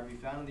 not hard. We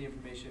found the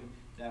information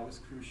that was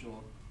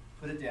crucial,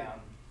 put it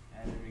down,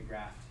 and then we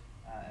graphed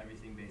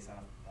everything based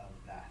on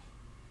that.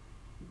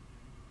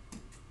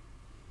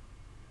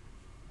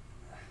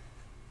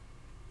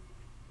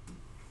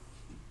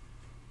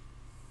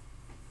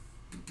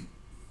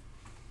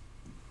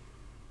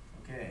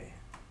 Okay.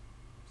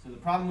 So the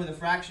problem with a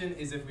fraction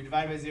is if we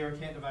divide by 0,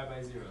 can't divide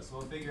by 0. So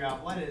we'll figure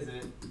out what is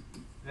it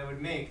that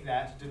would make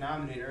that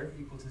denominator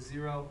equal to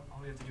 0. All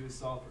we have to do is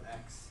solve for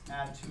x.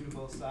 Add 2 to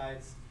both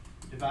sides.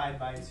 Divide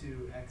by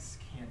 2. X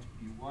can't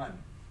be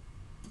 1.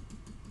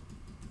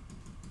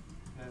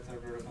 That's our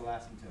vertical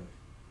asymptote.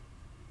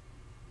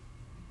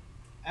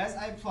 As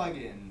I plug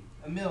in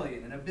a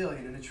million and a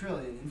billion and a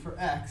trillion in for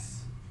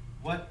x,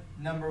 what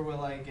number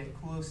will I get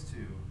close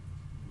to?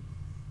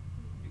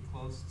 Get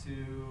close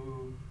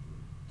to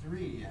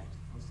 3. Yeah,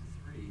 close to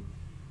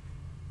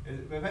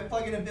 3. If I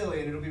plug in a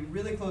billion, it'll be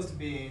really close to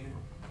being,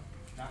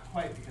 not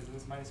quite because of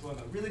this minus 1,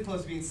 but really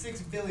close to being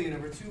 6 billion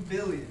over 2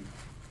 billion.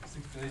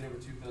 6 billion over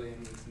 2 billion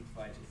would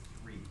simplify to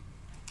 3.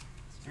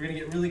 Let's So we're going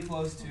to get really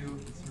close to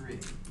 3.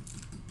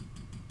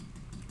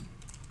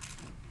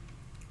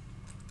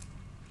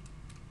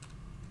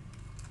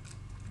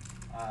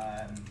 We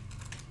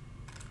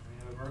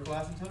have a vertical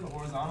asymptote, a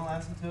horizontal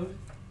asymptote.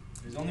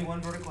 There's only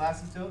one vertical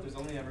asymptote. There's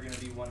only ever going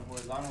to be one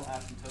horizontal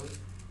asymptote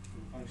for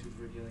the functions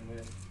we're dealing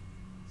with.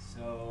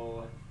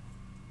 So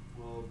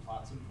we'll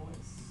plot some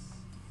points.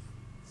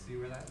 See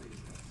where that leads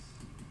us.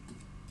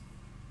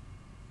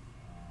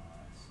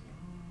 So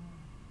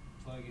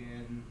plug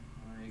in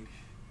like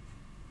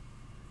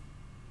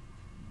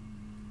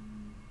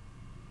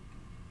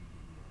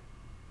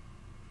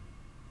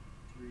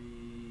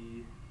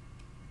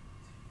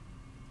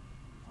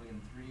plug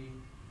in 3,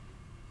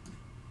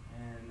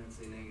 and let's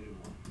say -1.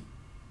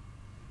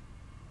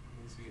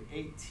 Okay, so we get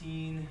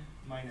 18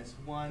 minus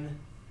 1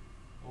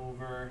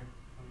 over,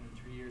 plug in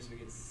 3 here, so we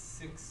get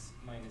 6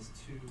 minus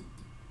 2,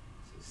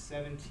 so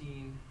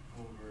 17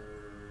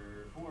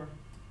 over 4.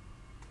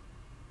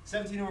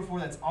 17 over 4,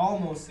 that's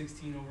almost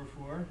 16 over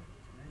 4, right?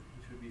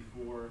 Which would be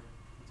 4,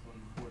 that's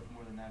 1/4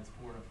 more than that, it's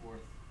 4 1/4.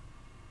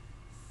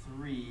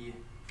 3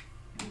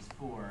 is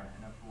 4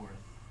 1/4.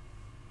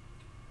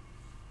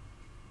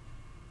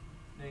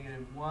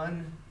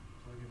 -1,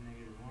 plug in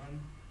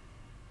 -1.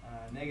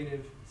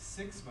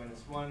 -6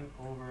 minus 1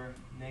 over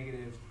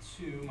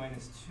 -2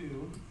 minus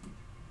 2.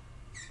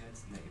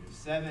 That's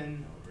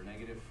 -7 over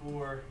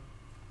 -4.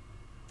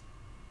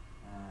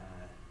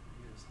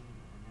 -7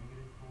 over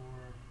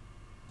 -4.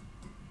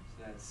 So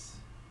that's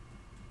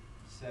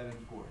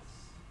 7/4.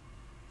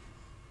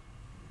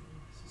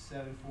 So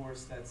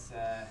 7/4, that's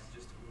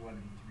just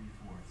 1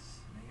 3/4.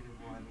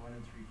 -1,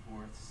 1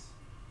 3/4.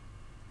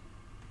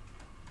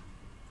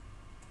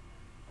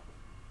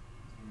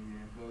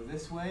 Go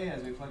this way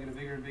as we plug in a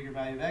bigger and bigger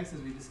value of x,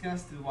 as we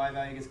discussed. The y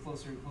value gets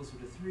closer and closer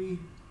to 3. Here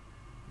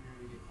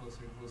we get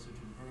closer and closer to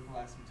the vertical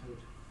asymptote,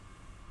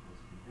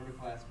 closer to the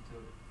vertical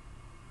asymptote,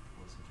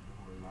 closer to the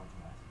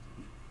horizontal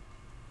asymptote.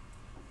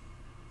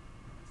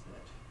 That's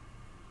it.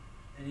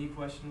 Any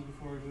questions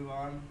before we move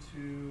on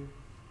to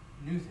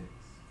new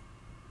things?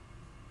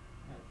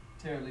 Not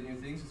terribly new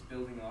things, just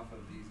building off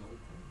of these old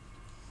things.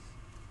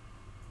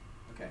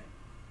 Okay.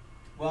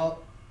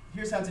 Well,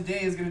 here's how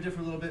today is going to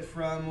differ a little bit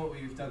from what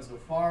we've done so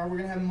far. We're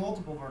going to have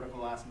multiple vertical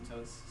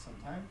asymptotes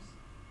sometimes,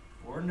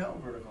 or no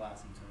vertical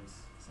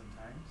asymptotes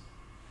sometimes.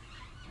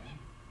 Okay.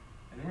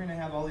 And then we're going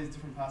to have all these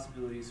different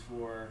possibilities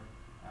for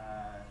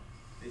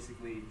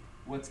basically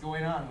what's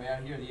going on way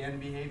out here, the end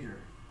behavior.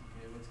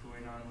 Okay, what's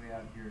going on way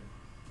out here,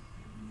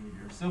 the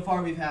behavior. So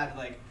far we've had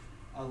like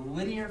a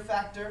linear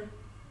factor,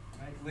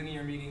 right?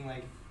 Linear meaning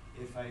like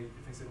if I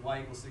said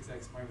y equals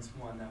 6x minus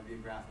 1, that would be a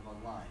graph of a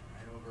line,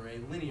 right, over a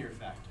linear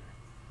factor.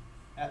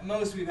 At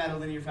most, we've had a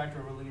linear factor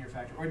over a linear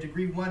factor, or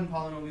degree 1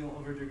 polynomial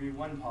over degree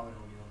 1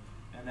 polynomial.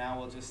 And now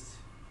we'll just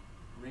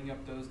ring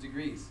up those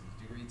degrees.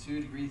 Degree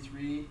 2, degree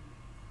 3,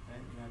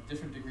 right? You have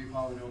different degree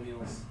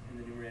polynomials in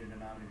the numerator and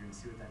denominator and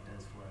see what that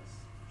does for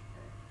us.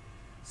 Okay.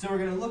 So we're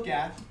going to look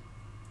at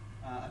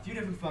a few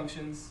different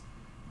functions.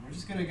 And we're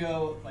just going to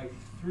go like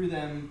through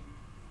them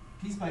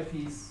piece by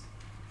piece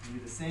and do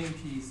the same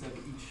piece of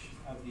each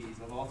of these,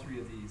 of all 3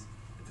 of these,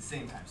 at the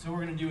same time. So what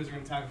we're going to do is we're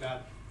going to talk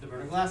about the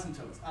vertical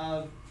asymptotes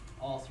of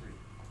all 3.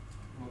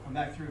 And we'll come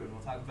back through and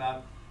we'll talk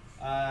about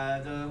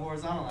the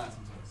horizontal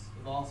asymptotes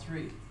of all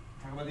 3.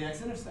 Talk about the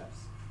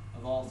x-intercepts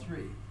of all 3.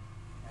 Okay?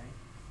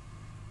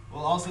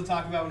 We'll also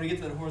talk about, when we get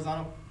to the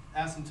horizontal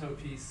asymptote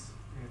piece,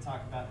 we're going to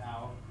talk about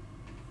how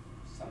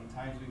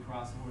sometimes we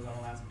cross the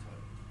horizontal asymptote.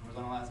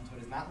 The horizontal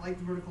asymptote is not like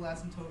the vertical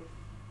asymptote.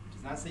 It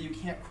does not say you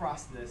can't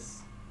cross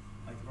this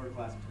like the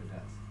vertical asymptote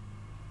does.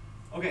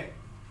 Okay.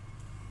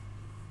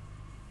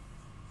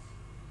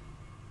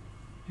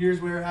 Here's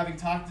where, having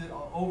talked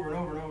over and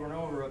over and over and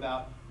over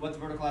about what the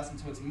vertical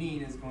asymptotes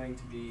mean, is going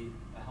to be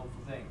a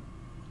helpful thing.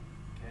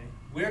 Okay,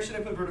 where should I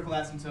put vertical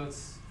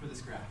asymptotes for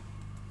this graph?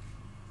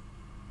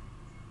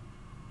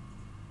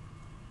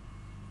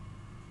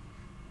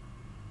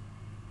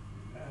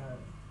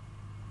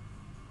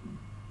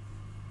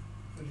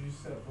 Would you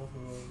set both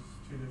of those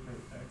 2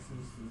 different x's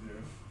to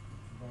 0?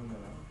 Run that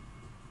out.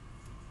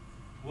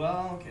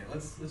 Well, okay,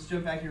 let's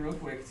jump back here real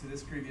quick to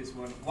this previous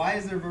one. Why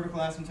is there a vertical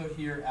asymptote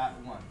here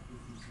at 1?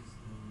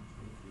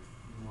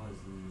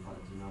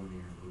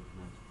 Denominator would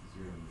come out to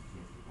 0 and you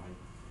can't divide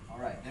by. All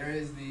right, there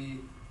is the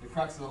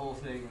crux of the whole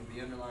thing,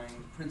 the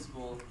underlying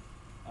principle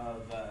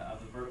of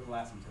the vertical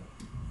asymptote.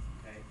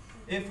 Okay,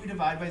 if we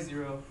divide by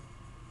 0,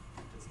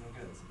 that's no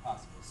good. It's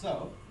impossible.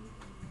 So,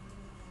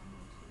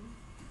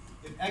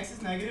 if x is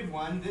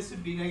 -1, this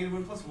would be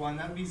 -1 plus 1.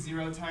 That would be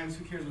 0 times,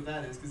 who cares what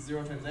that is, because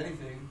 0 times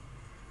anything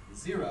is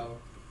 0,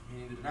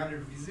 meaning the denominator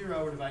would be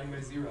 0. We're dividing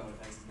by 0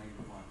 if x is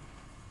 -1.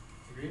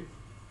 Agreed?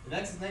 If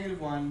x is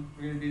 -1,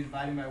 we're going to be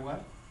dividing by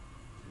what?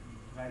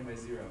 Dividing by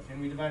 0. Can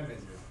we divide by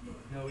 0?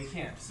 No, we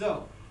can't.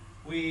 So,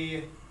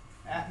 we,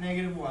 at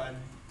 -1,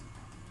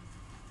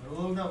 put a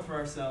little note for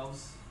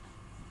ourselves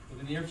for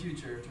the near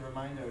future to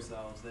remind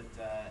ourselves that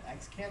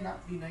x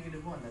cannot be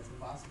 -1. That's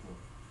impossible.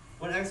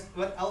 What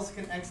else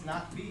can x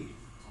not be?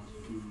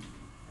 +2.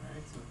 Right?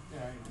 right? So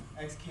there,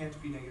 x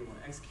can't be negative 1,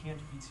 x can't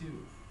be 2.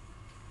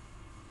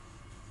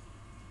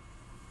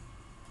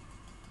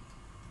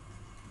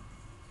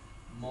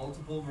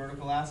 Multiple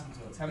vertical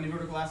asymptotes. How many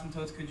vertical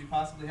asymptotes could you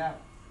possibly have?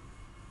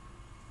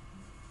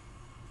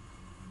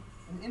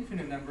 An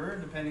infinite number,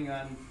 depending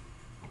on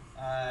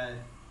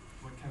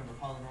what kind of a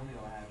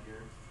polynomial I have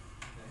here.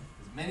 Okay?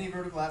 As many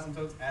vertical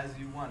asymptotes as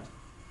you want.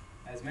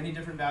 As many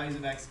different values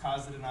of x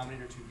cause the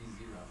denominator to be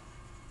 0.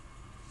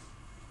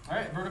 All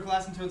right, vertical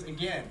asymptotes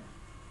again.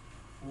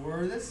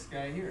 For this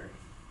guy here.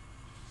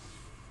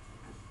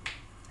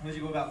 How would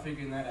you go about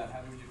figuring that out?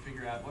 How would you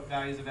figure out what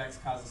values of x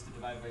cause us to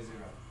divide by 0?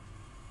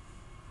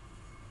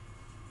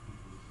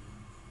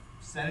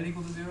 Set it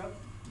equal to 0.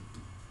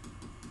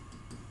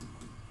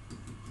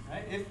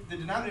 Right? If the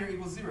denominator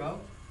equals 0,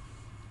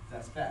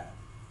 that's bad.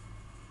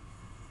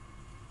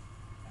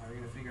 How are we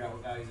going to figure out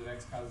what values of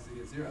x cause us to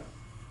get 0?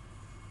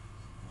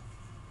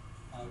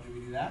 How do we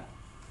do that?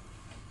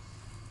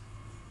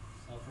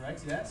 Solve for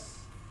x, yes.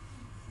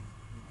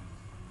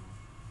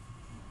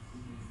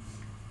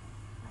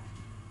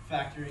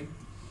 Factoring.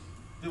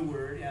 The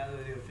word, yeah,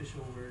 the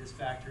official word is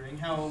factoring.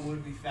 How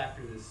would we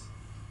factor this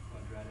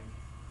quadratic?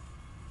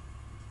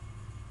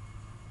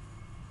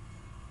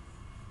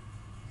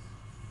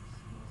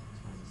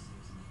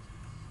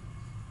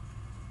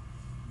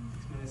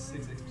 X minus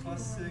 6, x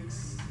plus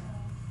 6.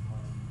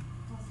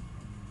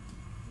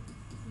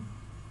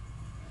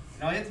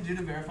 And all you have to do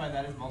to verify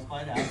that is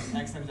multiply it out.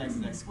 X times x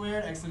is x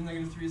squared, x times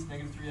negative 3 is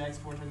negative 3x,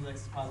 4 times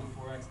x is positive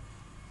 4x,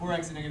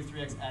 4x and negative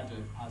 3x add to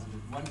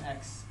positive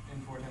 1x,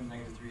 and 4 times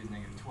negative 3 is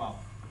negative 12.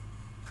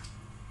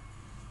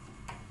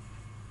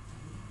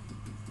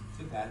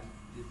 So that,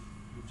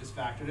 we've just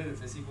factored it. If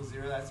this equals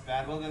 0, that's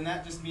bad. Well, then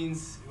that just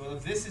means, well,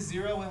 if this is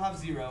 0, we'll have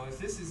 0. If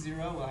this is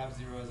 0, we'll have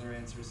 0 as our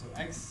answer. So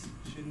x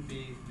shouldn't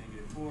be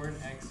negative 4,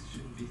 and x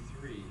shouldn't be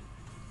 3.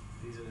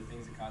 These are the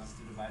things that cause us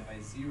to divide by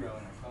 0 in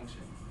our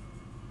function.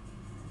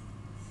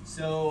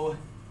 So,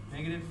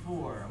 negative 4,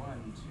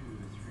 1,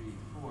 2, 3,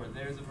 4.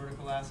 There's a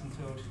vertical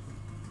asymptote.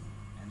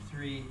 And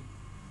 3.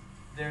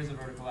 There's a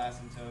vertical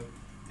asymptote.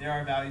 There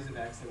are values of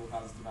x that will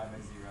cause us to divide by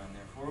 0, and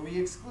therefore we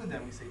exclude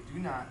them. We say do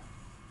not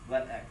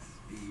let x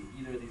be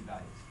either of these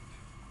values.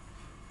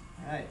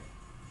 All right.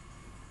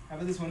 How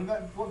about this one?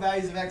 What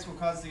values of x will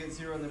cause us to get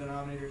 0 in the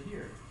denominator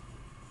here?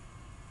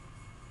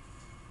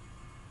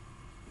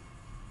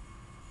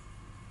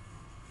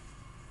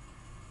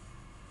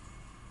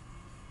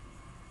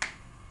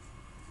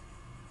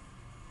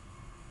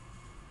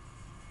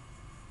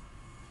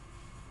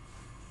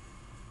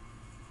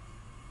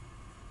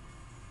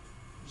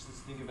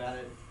 Just think about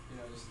it,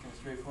 just kind of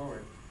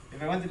straightforward.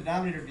 If I want the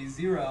denominator to be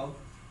 0,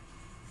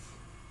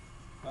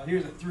 well,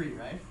 here's a 3,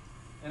 right?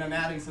 And I'm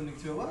adding something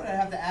to it. What would I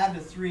have to add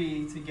to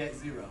 3 to get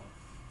 0?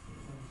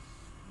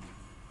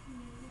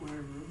 Square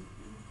root.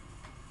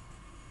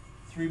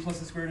 3 plus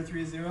the square root of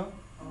 3 is 0?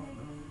 Oh, no.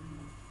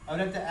 I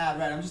would have to add,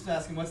 right, I'm just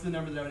asking what's the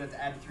number that I would have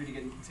to add to 3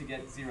 to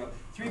get 0.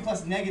 3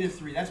 plus negative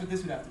 3, that's what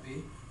this would have to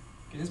be.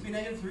 Can this be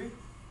negative 3?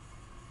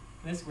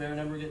 Can I square a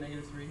number and get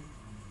negative 3?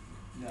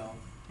 No.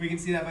 We can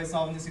see that by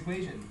solving this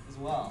equation as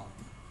well.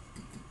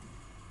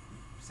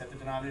 Set the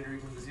denominator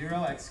equal to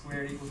 0, x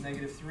squared equals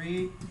negative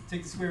 3.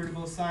 Take the square root of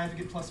both sides, we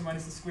get plus or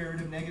minus the square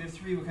root of negative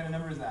 3. What kind of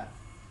number is that?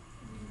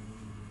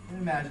 An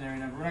imaginary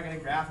number. We're not going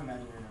to graph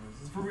imaginary numbers.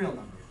 This is for real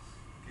numbers.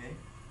 Okay?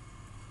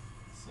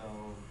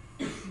 So,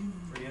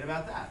 forget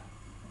about that.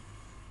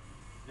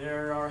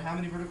 There are how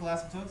many vertical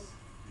asymptotes?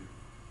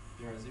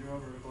 There are 0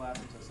 vertical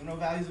asymptotes. So no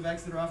values of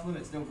x that are off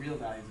limits. No real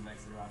values of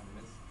x that are off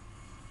limits.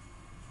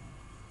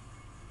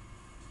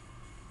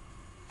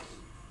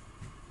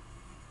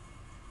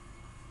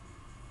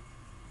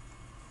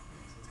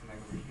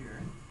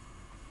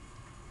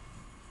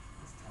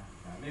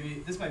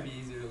 Maybe this might be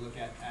easier to look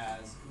at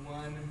as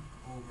 1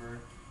 over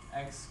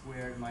x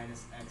squared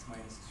minus x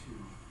minus 2.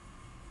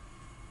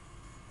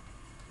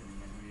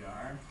 Depending on who we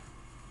are.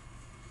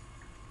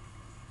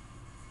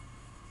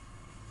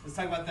 Let's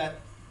talk about that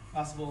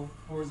possible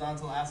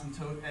horizontal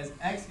asymptote as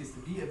x gets to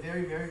be a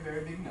very, very,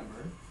 very big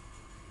number.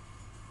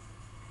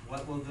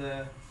 What will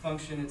the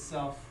function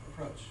itself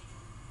approach?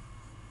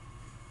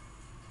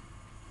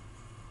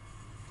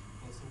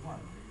 Close to 1,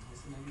 maybe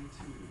close to negative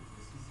 2,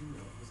 close to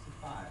 0, close to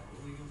 5. What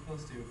will we go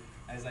close to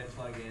as I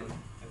plug in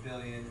a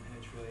billion and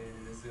a trillion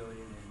and a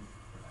zillion in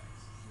for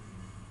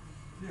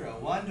x? 0.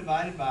 1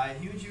 divided by a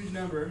huge, huge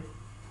number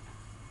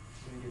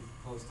is going to get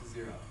close to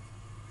 0.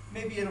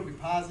 Maybe it'll be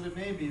positive,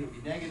 maybe it'll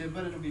be negative,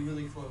 but it'll be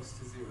really close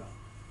to 0.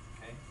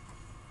 Okay?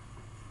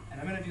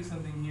 And I'm going to do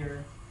something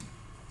here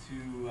to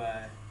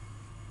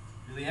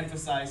really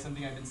emphasize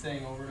something I've been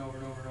saying over and over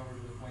and over and over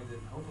to the point that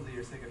hopefully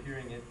you're sick of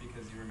hearing it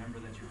because you remember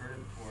that you heard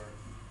it before.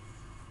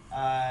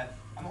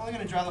 I'm only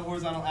going to draw the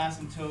horizontal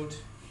asymptote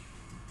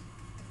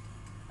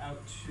out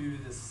to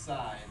the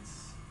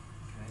sides.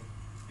 Okay?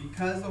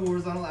 Because the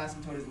horizontal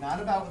asymptote is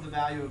not about what the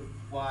value of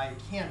y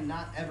can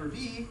not ever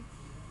be,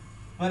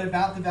 but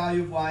about the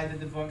value of y that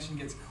the function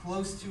gets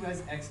close to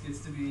as x gets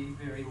to be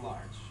very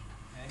large.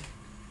 Okay?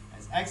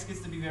 As x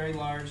gets to be very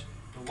large,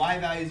 the y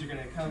values are going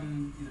to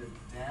come either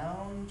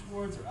down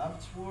towards or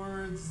up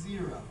towards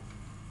 0.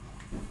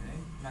 Okay,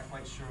 I'm not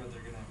quite sure where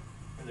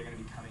they're gonna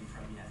be coming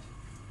from yet.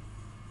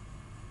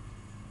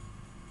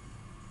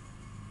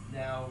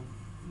 Now,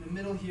 in the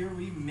middle here,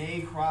 we may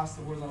cross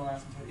the horizontal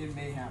asymptote. It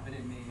may happen,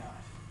 it may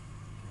not.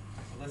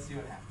 So let's see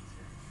what happens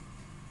here.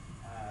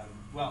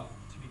 Well,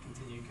 to be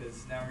continued,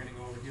 because now we're going to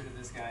go over here to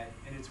this guy,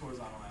 and it's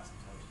horizontal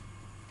asymptote.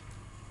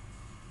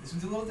 This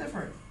one's a little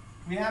different.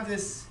 We have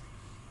this,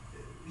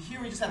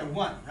 here we just had a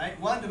 1, right?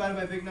 1 divided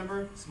by a big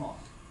number, small.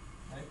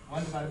 Right?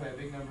 1 divided by a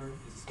big number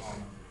is a small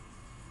number.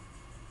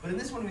 But in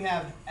this one we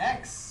have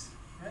x,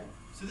 right?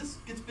 So this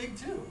gets big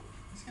too.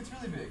 This gets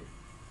really big.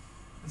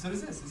 And so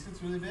does this. This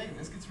gets really big, and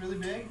this gets really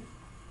big.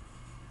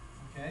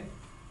 Okay?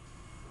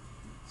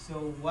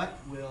 So what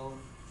will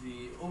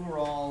the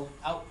overall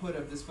output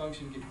of this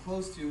function get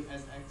close to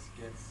as x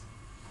gets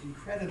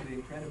incredibly,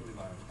 incredibly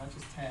large? Not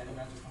just 10, and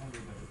not just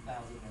 100, but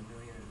 1,000, a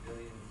million, a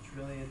billion, a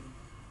trillion.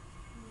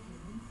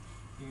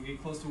 You can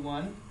get close to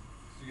 1.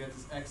 So you got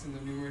this x in the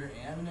numerator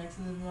and an x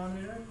in the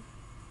denominator.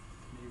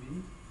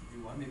 Maybe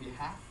 1, maybe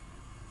half.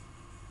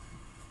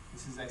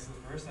 This is x to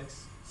the first,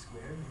 x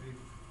squared, maybe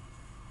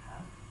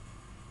half.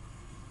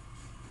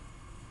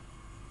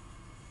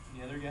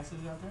 Any other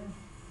guesses out there?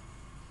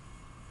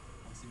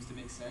 That seems to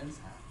make sense.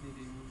 Half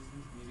maybe makes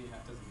sense. Maybe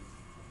half doesn't make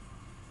sense.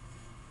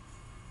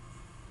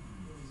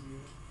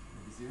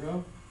 Maybe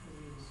 0.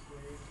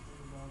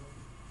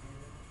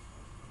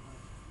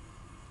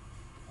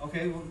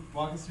 Okay, well,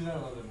 walk us through that a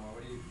little bit more.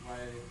 What do you, why?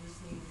 I'm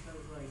just thinking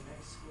because like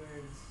x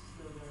squared is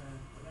still gonna,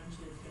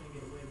 eventually it's gonna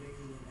get way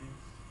bigger than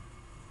x.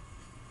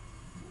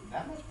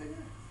 That much bigger,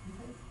 you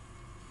think?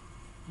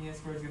 You think x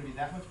squared is going to be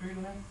that much bigger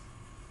than x?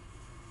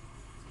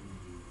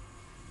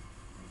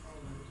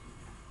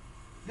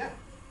 Yeah.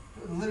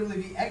 It would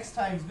literally be x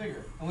times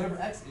bigger. And whatever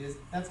x is,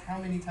 that's how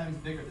many times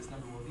bigger this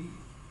number will be.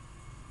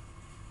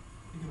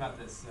 Think about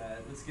this.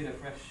 Let's get a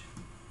fresh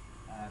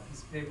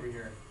piece of paper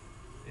here.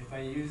 If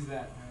I use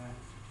that,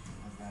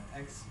 what was that?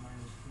 X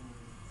minus 4,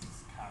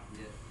 let's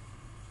copy it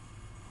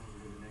over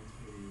to the next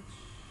page.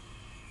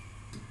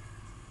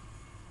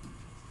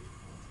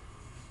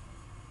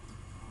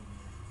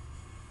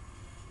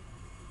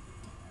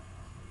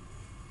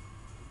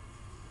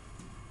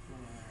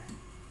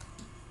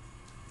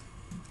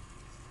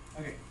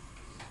 Okay.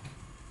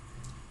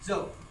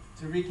 So,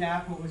 to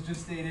recap what was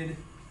just stated,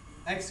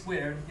 x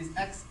squared is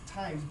x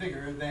times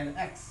bigger than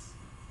x.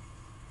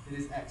 It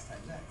is x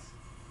times x.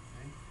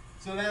 Okay?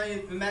 So now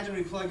you imagine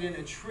we plugged in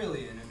a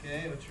trillion,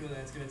 okay? A trillion,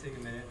 it's going to take a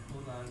minute.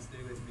 Hold on,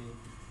 stay with me.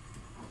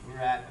 We're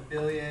at a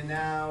billion,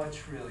 now a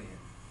trillion.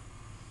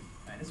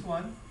 Minus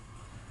 1.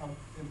 How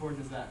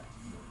important is that?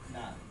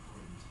 Not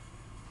important.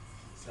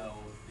 So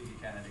we can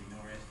kind of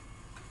ignore it.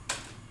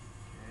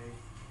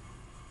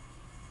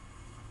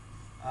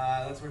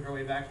 Okay. Let's work our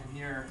way back from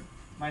here.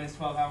 Minus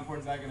 12, how important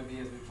is that going to be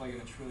as we plug in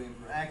a trillion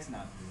for x?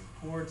 Not very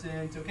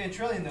important. Okay, a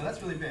trillion though,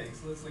 that's really big.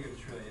 So let's look at a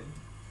trillion.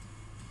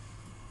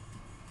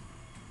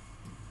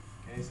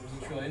 Okay, so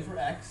there's a trillion for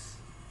x.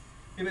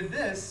 Okay, but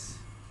this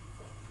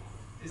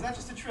is not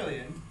just a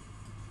trillion.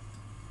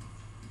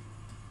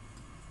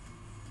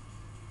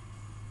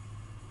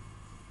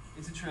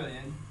 It's a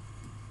trillion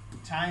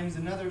times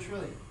another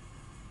trillion.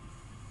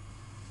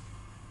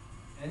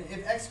 And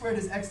if x squared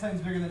is x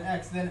times bigger than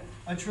x, then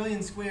a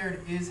trillion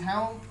squared is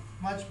how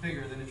much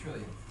bigger than a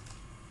trillion?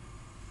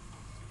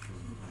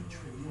 A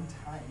trillion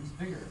times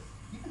bigger.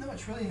 Even though a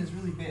trillion is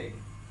really big,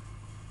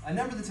 a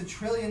number that's a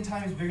trillion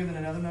times bigger than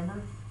another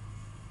number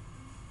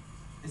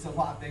is a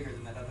lot bigger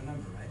than that other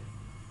number, right?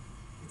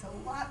 It's a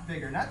lot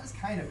bigger, not just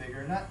kind of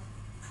bigger, not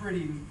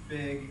pretty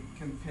big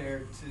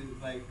compared to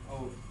like,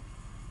 oh,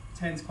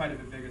 10's quite a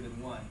bit bigger than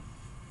 1. Like,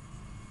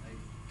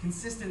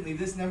 consistently,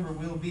 this number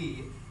will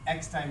be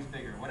x times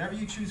bigger. Whatever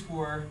you choose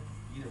for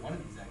either one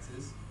of these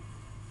x's,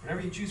 whatever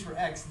you choose for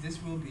x,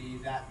 this will be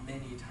that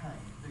many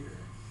times bigger.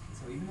 And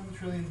so even though the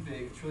trillion's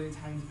big, a trillion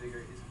times bigger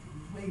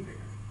is way bigger.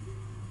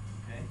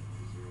 Okay?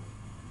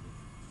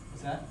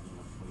 What's that?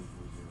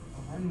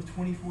 A 1 with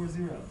 24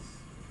 zeros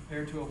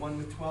compared to a 1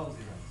 with 12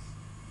 zeros.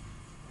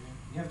 Okay?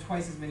 You have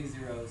twice as many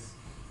zeros.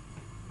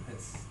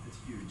 That's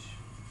huge.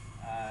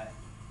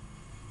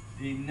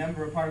 The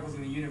number of particles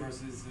in the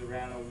universe is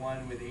around a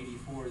 1 with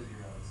 84 zeros.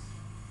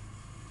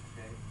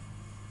 Okay?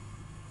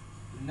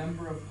 The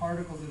number of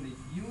particles in the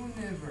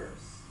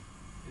universe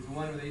is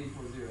 1 with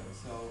 84 zeros.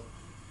 So,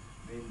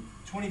 I mean,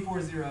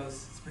 24 zeros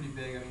is pretty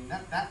big. I mean,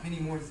 not that many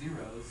more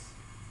zeros.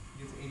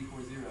 You get to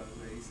 84 zeros,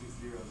 or 86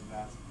 zeros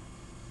about.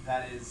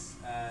 That is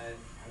how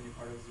many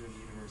particles are in the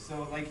universe.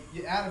 So, like,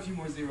 you add a few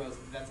more zeros,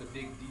 that's a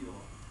big deal.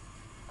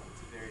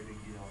 It's a very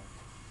big deal.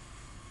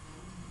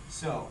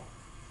 So,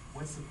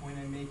 what's the point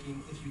I'm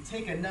making? If you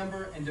take a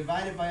number and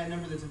divide it by a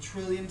number that's a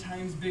trillion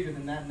times bigger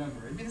than that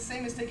number, it'd be the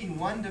same as taking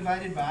 1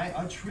 divided by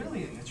a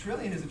trillion. A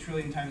trillion is a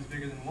trillion times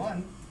bigger than 1.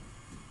 Right?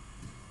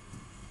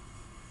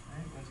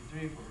 1, 2,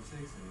 3, 4, 6,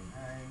 7,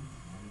 8, 9,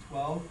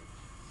 12.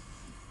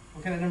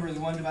 What kind of number is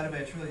 1 divided by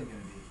a trillion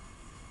going to be?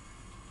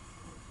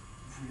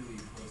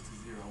 Really close to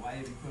 0. Why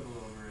even quibble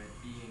over it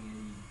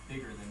being any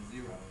bigger than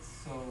 0. It's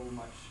so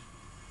much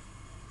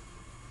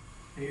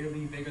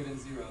barely bigger than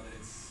 0 that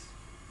it's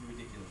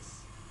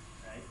ridiculous,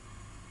 right?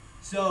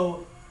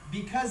 So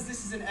because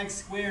this is an x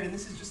squared and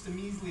this is just a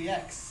measly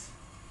x,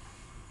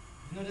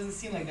 even though it doesn't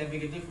seem like that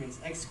big a difference,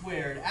 x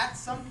squared at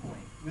some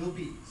point will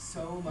be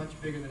so much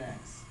bigger than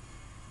x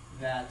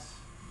that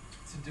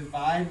to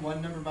divide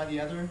one number by the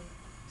other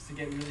is to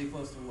get really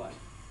close to what?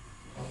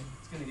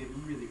 It's going to get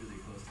really, really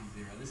close to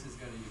 0. This is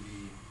going to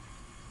be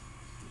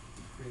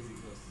crazy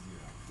close to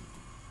 0.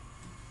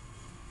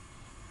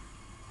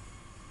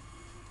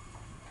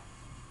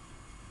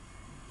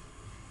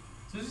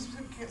 So this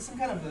is some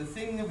kind of a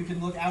thing that we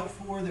can look out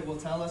for that will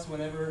tell us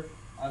whenever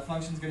a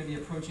function is going to be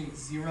approaching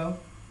 0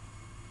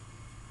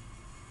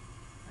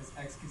 as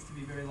x gets to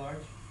be very large.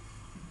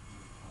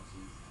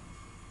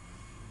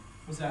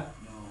 What's that?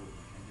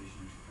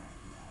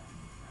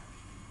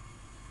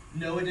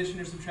 No addition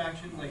or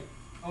subtraction, like,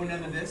 oh,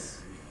 none of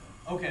this?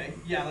 Okay,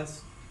 yeah,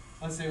 let's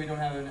say we don't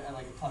have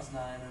like a +9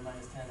 or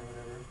 -10 or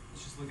whatever.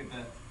 Let's just look at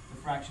the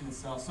fraction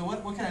itself. So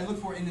what can I look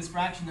for in this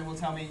fraction that will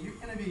tell me you're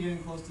going to be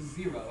getting close to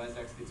 0 as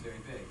x gets very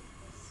big?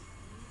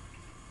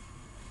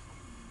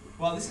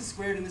 Well, this is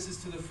squared and this is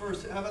to the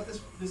first. How about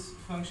this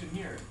function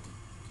here?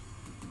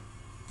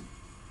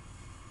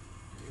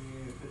 We're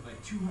going to put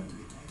like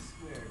 200x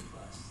squared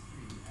plus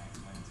 3x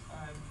minus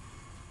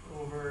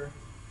 5 over.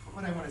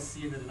 What I want to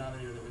see in the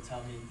denominator that would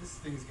tell me this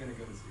thing's going to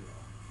go to 0.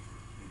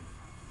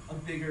 A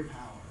bigger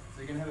power. If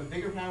they're going to have a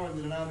bigger power in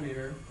the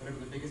denominator, whatever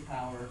the biggest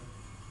power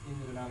in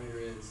the denominator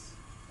is,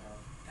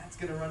 that's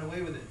going to run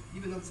away with it.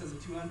 Even though it says a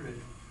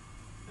 200,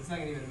 it's not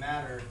going to even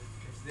matter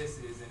if this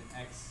is an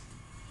x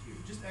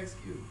cubed. Just x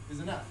cubed is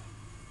enough.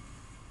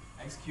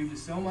 X cubed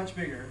is so much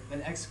bigger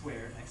than x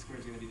squared. X squared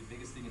is going to be the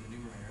biggest thing in the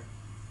numerator.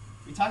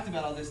 We talked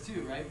about all this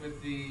too, right?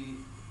 With the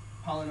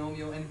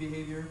polynomial end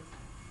behavior.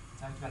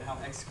 Talked about how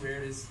x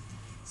squared is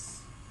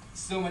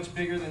so much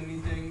bigger than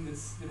anything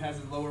that has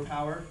a lower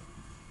power.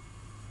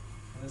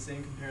 And the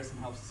same comparison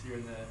helps us here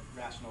in the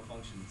rational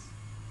functions.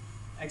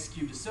 X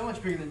cubed is so much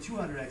bigger than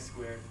 200x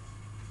squared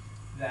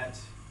that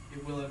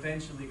it will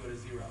eventually go to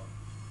 0.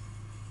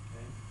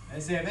 Okay? And I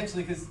say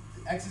eventually because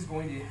x is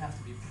going to have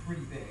to be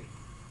pretty big.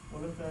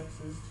 What if x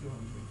is 200?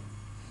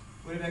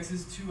 What if x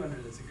is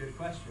 200? That's a good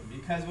question.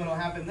 Because what will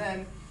happen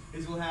then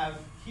is we'll have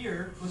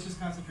here, let's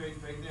just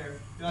concentrate right there,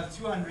 you'll have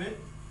 200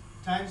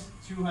 times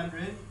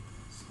 200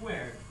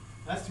 squared.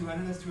 That's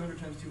 200 times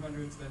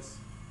 200, so that's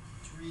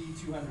 3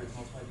 200s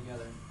multiplied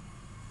together.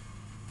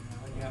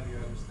 Then you have your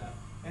other stuff.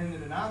 And in the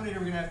denominator,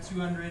 we're going to have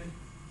 200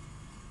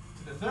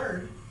 to the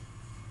third.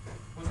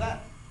 What's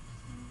that?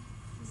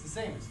 It's the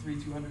same. It's 3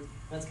 200s.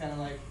 That's kind of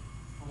like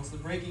almost the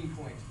breaking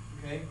point,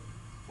 okay?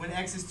 When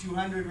x is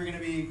 200, we're going to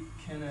be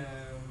kind of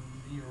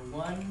near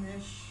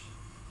 1-ish,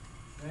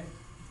 right?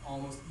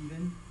 Almost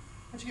even.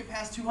 Once you get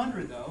past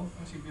 200, though,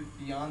 once you get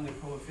beyond the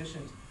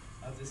coefficient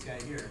of this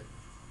guy here,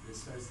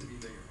 this starts to be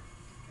bigger.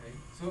 Okay?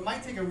 So it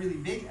might take a really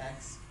big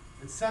x,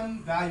 but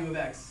some value of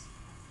x,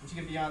 once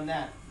you get beyond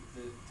that,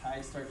 the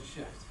tides start to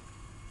shift.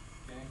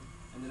 Okay?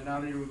 And the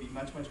denominator will be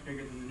much, much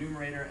bigger than the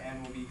numerator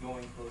and will be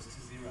going close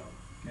to 0.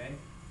 Okay?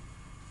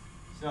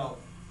 So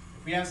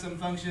if we have some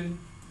function,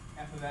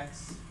 f of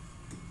x,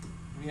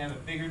 we have a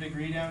bigger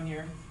degree down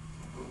here.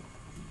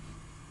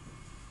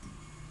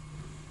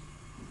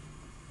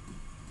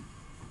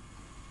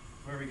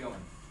 Where are we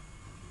going?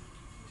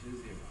 To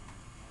 0.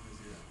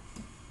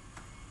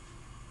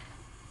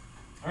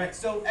 All right,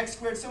 so x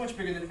squared is so much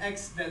bigger than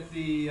x that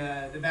the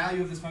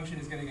value of this function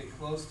is going to get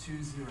close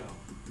to 0.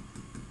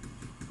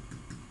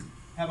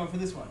 How about for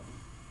this one?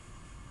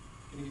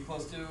 Going to get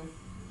close to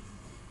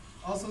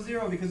also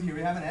 0 because here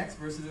we have an x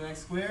versus an x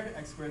squared.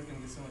 X squared is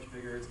going to get so much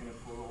bigger, it's going to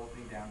pull the whole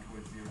thing down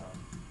towards 0.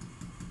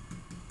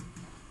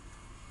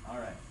 All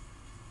right,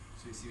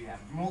 so you see we have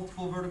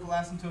multiple vertical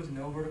asymptotes,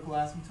 no vertical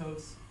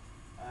asymptotes.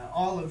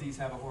 All of these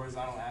have a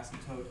horizontal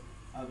asymptote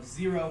of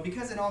 0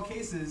 because in all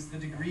cases the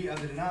degree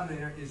of the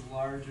denominator is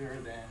larger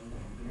than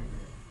the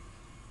numerator.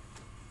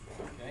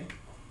 Okay?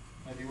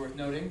 Might be worth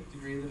noting,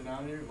 degree of the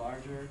denominator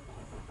larger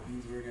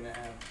means we're going to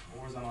have a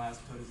horizontal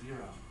asymptote of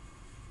 0.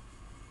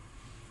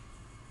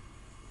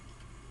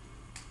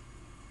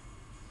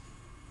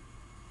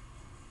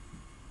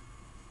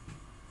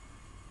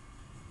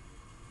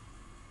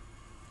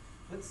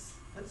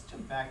 Let's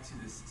jump back to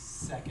this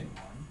second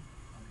one.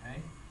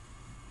 Okay?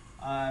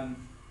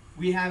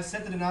 We have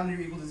set the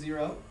denominator equal to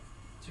 0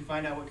 to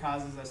find out what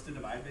causes us to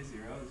divide by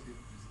 0. It's, these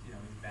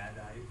bad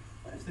values.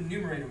 What if the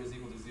numerator was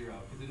equal to 0?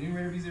 Could the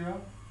numerator be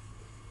 0?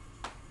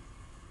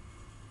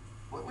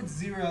 What would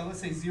 0, let's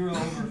say 0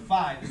 over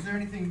 5, is there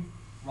anything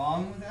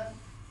wrong with that?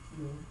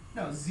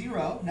 No,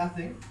 0,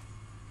 nothing.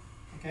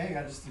 Okay, I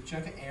got just a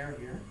chunk of air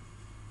here,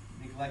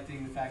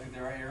 neglecting the fact that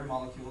there are air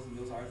molecules and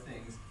those are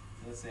things.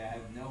 So let's say I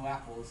have no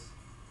apples.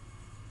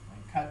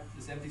 I cut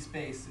this empty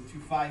space into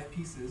 5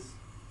 pieces.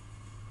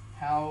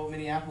 How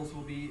many apples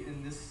will be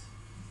in this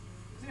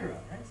 0,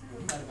 right?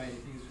 0 divided by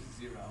anything is just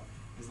 0.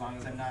 As long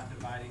as I'm not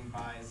dividing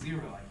by 0,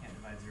 I can't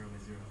divide 0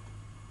 by 0.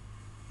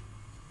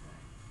 Okay.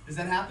 Does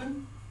that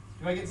happen?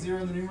 Do I get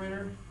 0 in the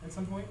numerator at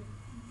some point?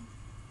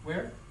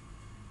 Where?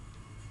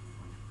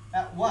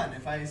 At 1.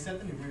 If I set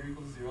the numerator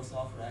equal to 0,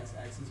 solve for x,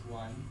 x is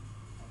 1.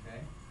 Okay?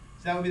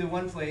 So that would be the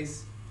one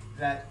place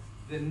that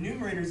the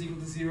numerator is equal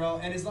to 0,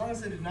 and as long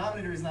as the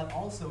denominator is not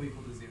also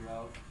equal to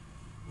 0,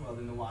 well,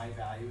 then the y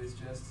value is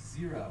just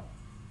 0.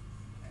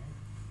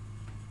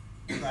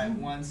 Okay? Try it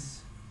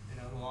once,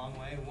 the long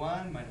way.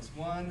 1 minus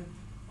 1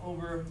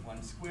 over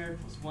 1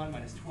 squared plus 1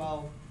 minus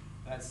 12.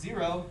 That's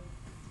 0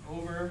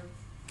 over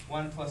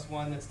 1 plus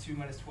 1, that's 2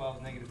 minus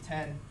 12, negative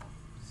 10.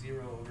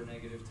 0 over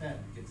negative 10,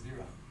 we get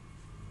 0.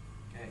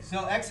 Okay,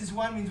 so x is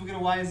 1 means we'll get a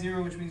y is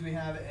 0, which means we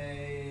have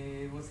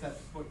a,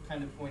 what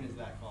kind of point is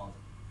that called?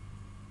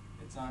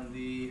 It's on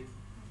the,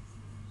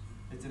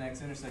 it's an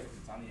x-intercept,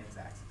 it's on the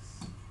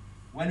x-axis.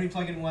 When we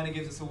plug in 1, it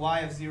gives us a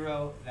y of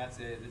 0. That's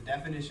the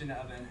definition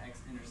of an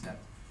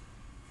x-intercept.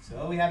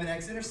 So we have an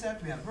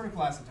x-intercept, we have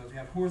vertical asymptotes, we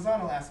have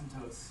horizontal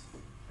asymptotes.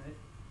 Right?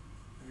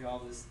 We have all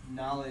this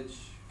knowledge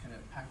kind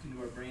of packed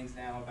into our brains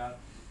now about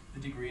the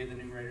degree of the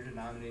numerator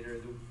denominator.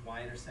 The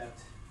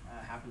y-intercept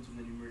happens when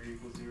the numerator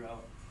equals 0,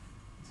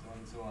 and so on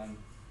and so on,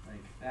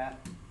 like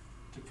that.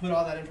 To put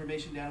all that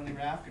information down on the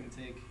graph, going to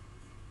take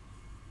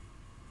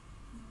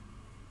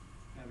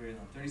not very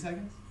long, 30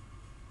 seconds,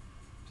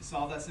 to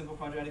solve that simple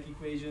quadratic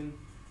equation,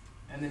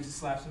 and then to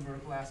slap some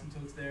vertical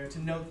asymptotes there, to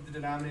note that the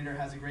denominator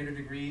has a greater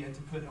degree, and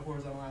to put a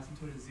horizontal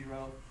asymptote at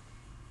 0,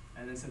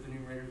 and then set the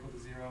numerator equal to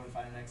 0 and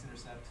find an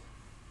x-intercept.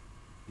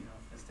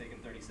 That's taken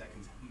 30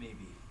 seconds,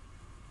 maybe.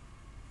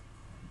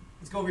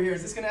 Let's go over here.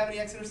 Is this going to have any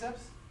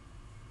x-intercepts?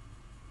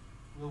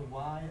 Will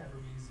y ever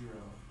be 0?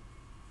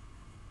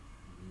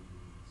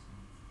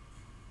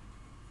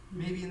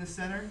 Maybe in the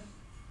center.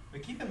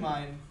 But keep in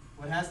mind,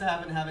 what has to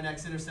happen to have an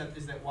x-intercept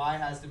is that y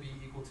has to be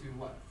equal to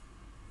what?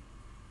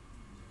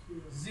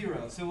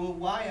 0. So will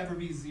y ever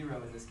be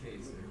 0 in this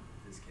case, or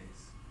this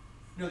case?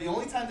 No, the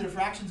only time that a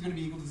fraction is going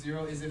to be equal to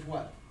 0 is if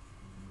what?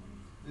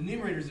 The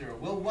numerator is 0.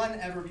 Will 1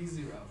 ever be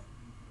 0?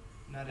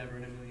 Not ever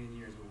in a million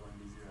years will 1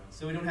 be 0.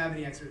 So we don't have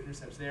any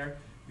x-intercepts there.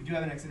 We do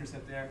have an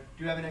x-intercept there.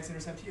 Do you have an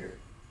x-intercept here?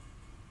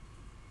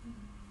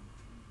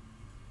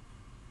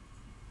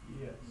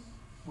 Yes.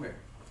 Where?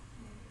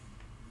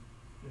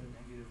 Yeah.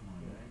 Negative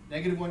 1, Yeah. right?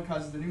 Negative 1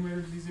 causes the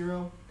numerator to be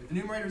 0. If the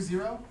numerator is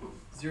 0,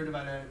 0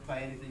 divided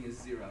by anything is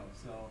 0.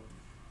 So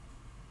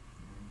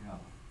there we go.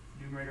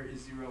 Numerator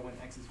is 0 when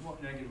x is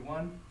negative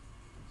 1.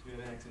 So we have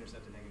an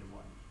x-intercept at negative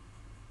 1.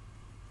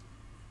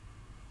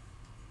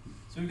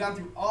 So we've gone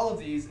through all of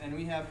these, and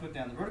we have put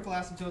down the vertical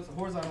asymptotes, the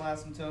horizontal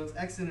asymptotes,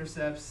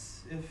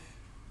 x-intercepts, if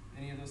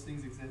any of those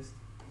things exist.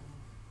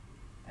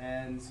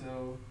 And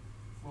so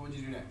what would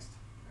you do next?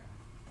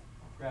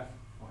 Graph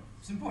points.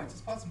 Some points.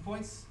 Let's plot some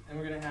points, and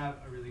we're going to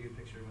have a really good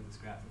picture of what this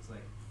graph looks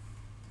like.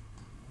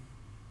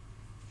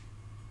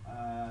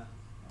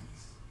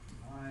 X,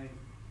 y,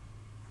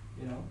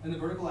 and the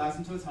vertical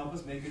asymptotes help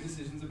us make good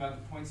decisions about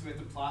the points. So we have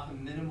to plot the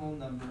minimal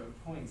number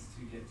of points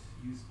to get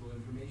useful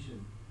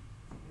information.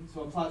 Okay,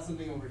 so I'll plot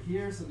something over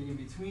here, something in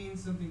between,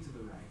 something to the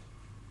right.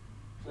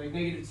 So like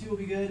negative 2 will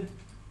be good,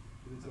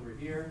 because it's over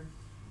here.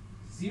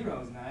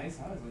 0 is nice.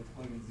 I always like to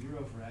plug in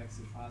 0 for x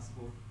if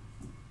possible.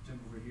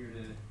 Jump over here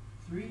to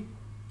 3.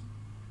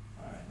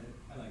 All right,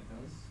 I like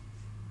those.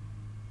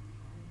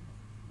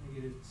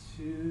 Negative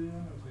 2,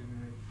 I'm plug in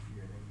right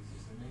here.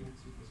 So negative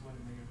 2 plus 1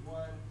 is negative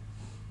 1.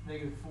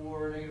 Negative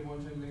 4, negative 1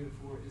 times negative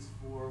 4 is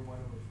 4. 1 over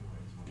 4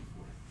 is 1/4.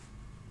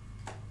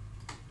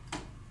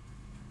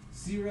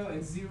 0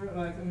 and 0, I'm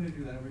going to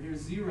do that over here.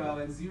 0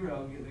 and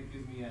 0, that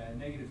gives me a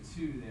negative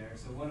 2 there.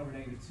 So 1 over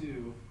negative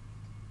 2,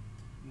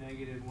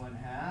 negative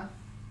 1/2.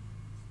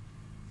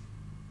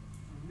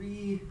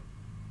 3,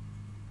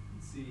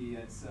 let's see,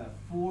 that's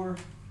 4.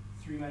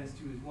 3 minus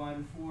 2 is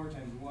 1. 4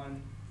 times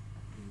 1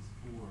 is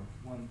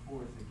 4.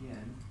 1/4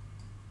 again.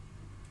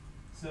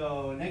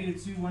 So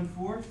negative 2,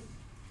 1/4.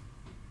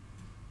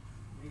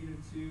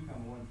 Negative 2,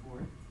 comma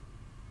 1/4.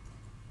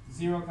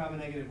 0, comma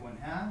negative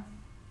 1/2.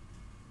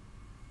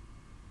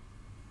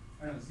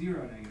 Or no,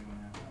 0, negative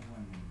 1/2, not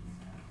 1, negative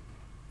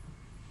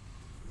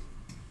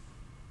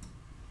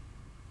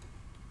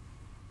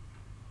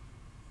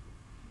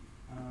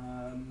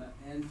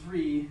 1/2. And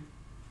 3,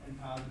 and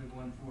positive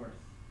 1/4.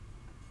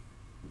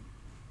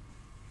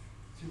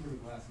 Two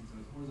vertical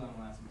asymptotes,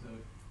 horizontal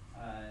asymptote.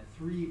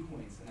 3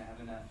 points, and I have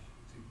enough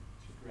to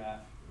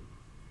graph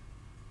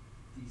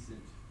a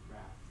decent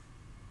graph.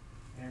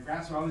 And our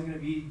graphs are always going to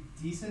be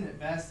decent at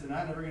best. They're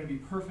not ever going to be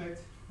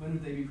perfect. When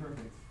would they be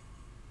perfect?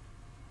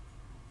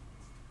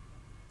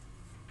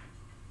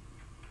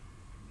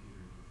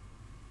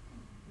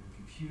 The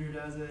computer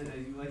does it. If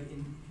you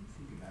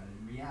think about it,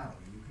 in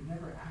reality, you could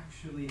never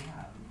actually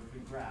have a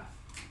perfect graph.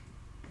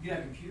 You could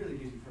have a computer that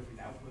gives you perfect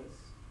outputs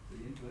to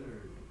the input,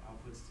 or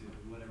outputs to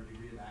whatever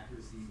degree of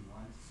accuracy you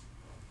want.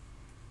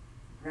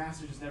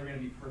 Graphs are just never going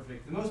to be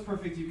perfect. The most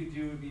perfect you could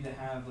do would be to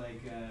have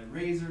like a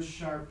razor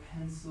sharp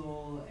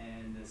pencil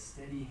and a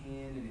steady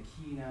hand and a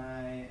keen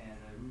eye and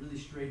a really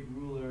straight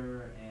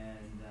ruler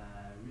and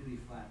really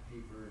flat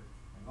paper,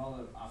 and all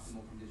the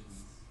optimal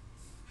conditions.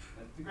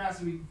 But the graphs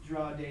that we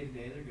draw day to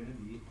day, they're going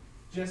to be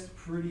just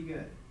pretty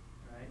good,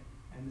 right?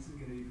 And this is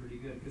going to be pretty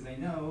good because I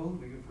know,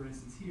 like for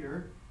instance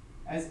here,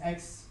 as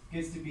x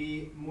gets to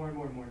be more and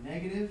more and more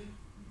negative,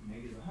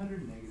 negative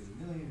 100, negative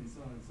 1,000,000, and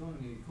so on and so on, I'm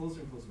going to get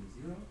closer and closer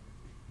to 0.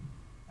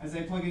 As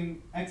I plug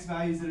in x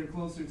values that are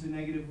closer to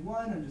negative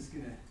 1, I'm just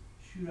going to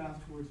shoot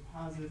off towards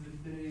positive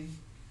infinity.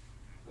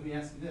 Let me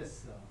ask you this,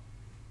 though.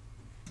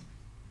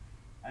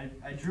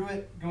 I drew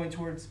it going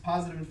towards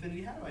positive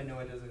infinity. How do I know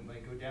it doesn't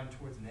like go down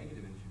towards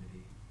negative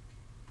infinity?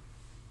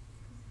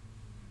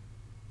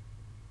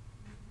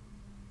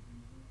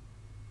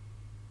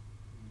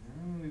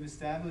 No, we've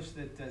established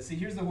that, see,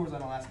 here's the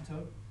horizontal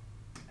asymptote,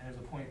 and there's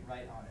a point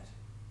right on it.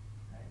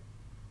 Right?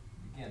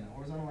 Again, the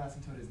horizontal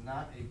asymptote is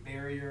not a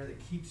barrier that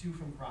keeps you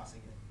from crossing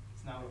it.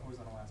 It's not what a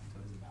horizontal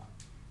asymptote is about.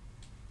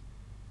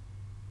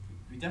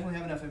 We definitely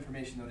have enough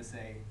information, though, to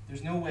say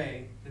there's no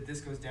way that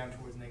this goes down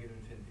towards negative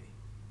infinity.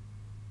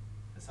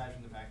 Aside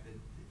from the fact that it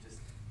just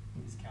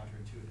is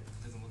counterintuitive.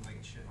 It doesn't look like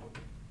it should.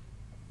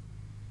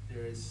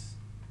 There is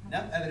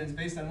enough evidence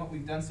based on what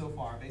we've done so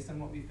far, based on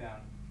what we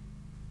found,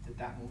 that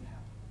that won't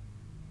happen.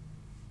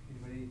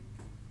 Anybody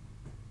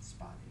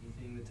spot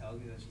anything that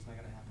tells me that's just not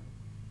going to happen?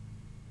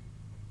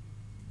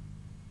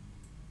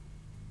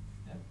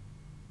 Yeah?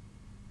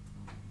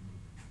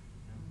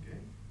 Okay.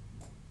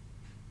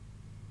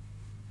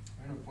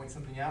 I'm going to point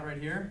something out right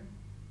here.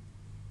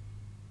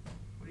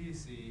 What do you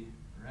see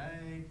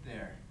right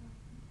there?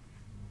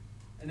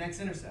 An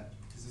x-intercept.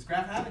 Does this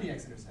graph have any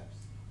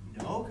x-intercepts?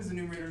 No, because the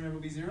numerator never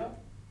will be 0.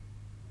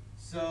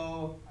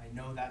 So I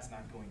know that's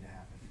not going to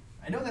happen.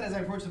 I know that as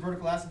I approach the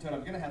vertical asymptote, I'm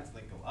going to have to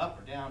like go up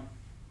or down.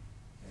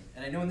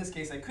 And I know in this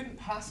case I couldn't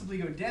possibly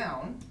go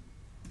down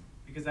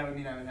because that would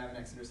mean I would have an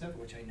x-intercept,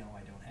 which I know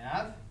I don't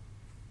have.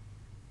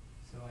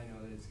 So I know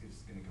that it's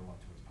just going to go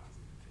up towards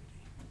positive infinity.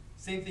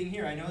 Same thing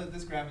here. I know that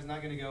this graph is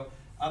not going to go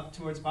up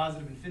towards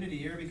positive infinity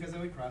here because I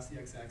would cross the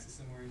x-axis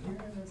somewhere in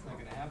here, and that's not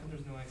going to happen.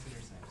 There's no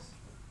x-intercepts.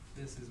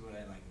 This is what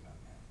I like about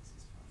math. This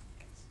is fun.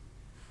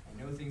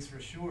 I know things for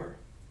sure.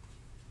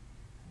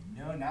 I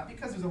know, not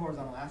because there's a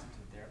horizontal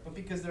asymptote there, but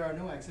because there are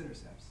no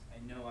x-intercepts. I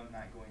know I'm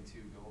not going to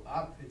go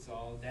up. It's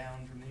all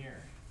down from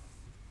here.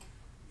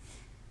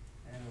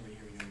 And over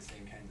here we do the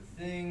same kinds of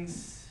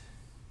things.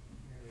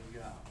 Here we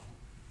go.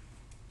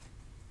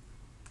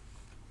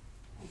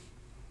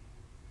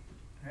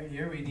 Right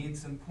here we need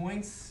some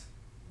points.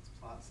 Let's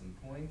plot some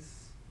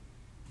points.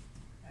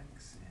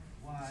 X and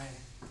Y.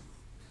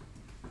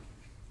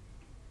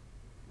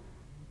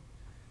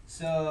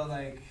 So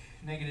like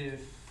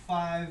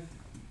 -5,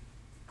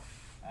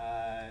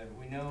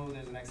 we know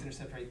there's an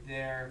x-intercept right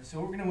there. So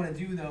what we're going to want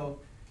to do though,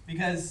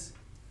 because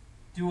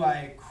do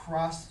I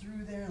cross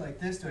through there like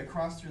this? Do I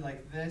cross through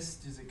like this?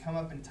 Does it come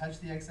up and touch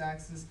the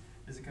x-axis?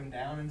 Does it come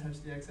down and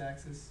touch the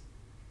x-axis?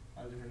 A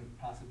lot of different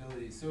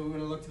possibilities. So we're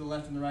going to look to the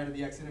left and the right of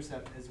the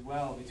x-intercept as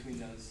well between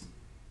those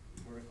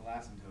vertical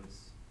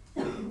asymptotes.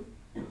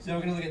 So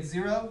we're going to look at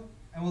 0,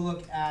 and we'll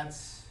look at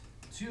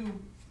 2.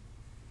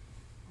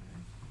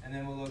 And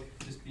then we'll look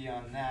just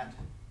beyond that.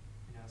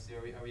 You know, see,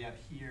 are we up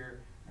here?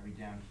 Are we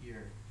down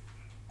here?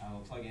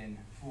 We'll plug in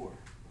 4. Okay.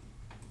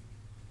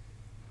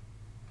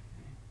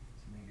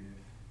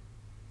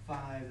 So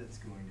 -5, that's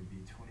going to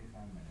be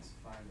 25 minus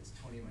 5. That's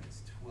 20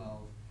 minus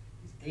 12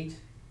 is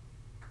 8.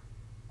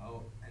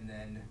 Oh, and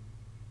then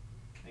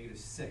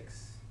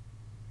 -6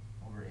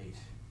 over 8.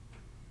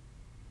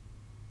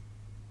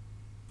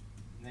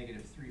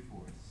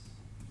 -3/4.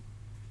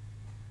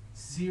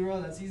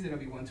 0, that's easy. That'll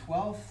be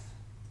 1/12.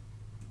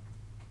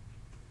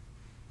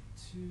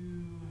 2,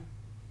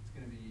 it's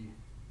going to be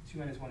 2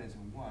 minus 1 is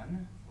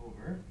 1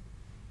 over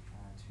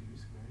 2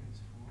 squared is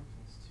 4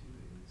 plus 2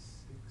 is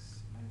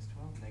 6 minus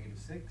 12,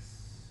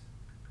 -6.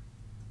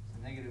 So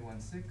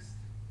 -1/6.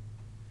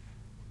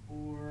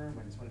 4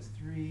 minus 1 is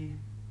 3.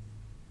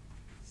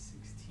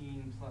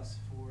 16 plus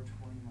 4,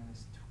 20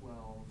 minus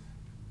 12.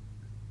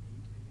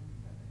 8 again,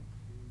 is that right?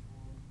 3,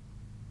 4.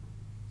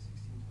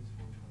 16 plus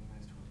 4, 20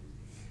 minus 12 is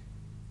 8.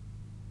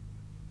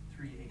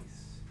 3/8.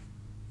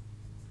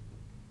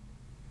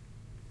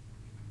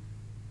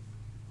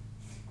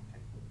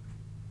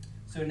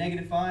 So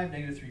 -5,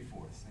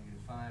 -3/4.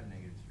 -5,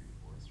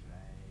 -3/4,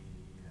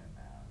 right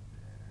about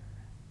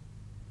there.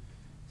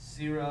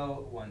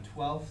 0,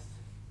 1/12.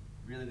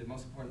 Really, the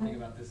most important thing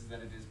about this is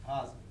that it is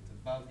positive. It's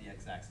above the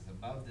x-axis,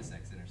 above this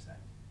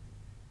x-intercept.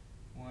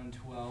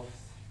 1/12.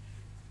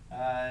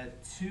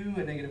 2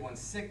 at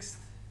 -1/6.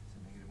 So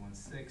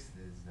 -1/6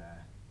 is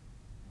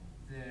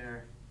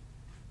there.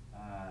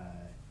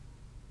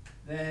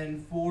 Then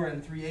 4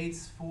 and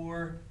 3/8.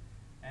 4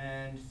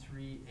 and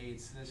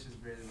 3/8. So that's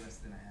just barely less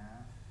than a half.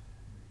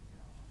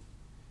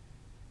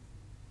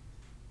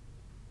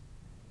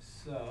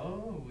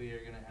 So we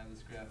are going to have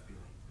this graph be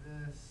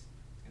like this.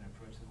 It's going to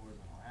approach the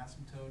horizontal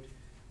asymptote.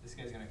 This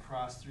guy's going to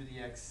cross through the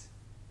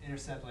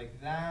x-intercept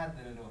like that.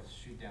 Then it'll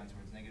shoot down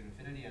towards negative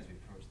infinity as we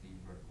approach the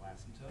vertical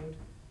asymptote.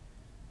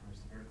 Approach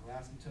the vertical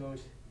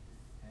asymptote.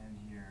 And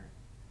here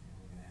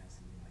we're going to have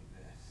something like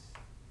this.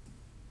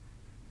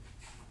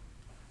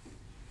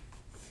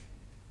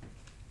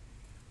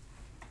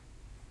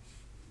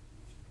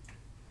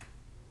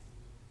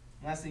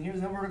 Last thing,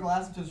 here's no vertical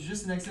asymptotes,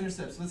 just an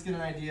x-intercept. So let's get an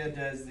idea,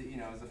 is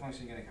the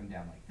function going to come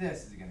down like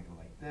this? Is it going to go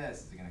like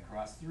this? Is it going to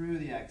cross through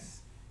the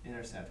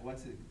x-intercept?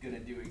 What's it going to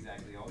do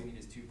exactly? All we need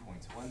is 2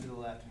 points, one to the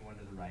left and one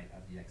to the right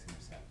of the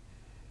x-intercept.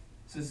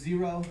 So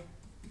 0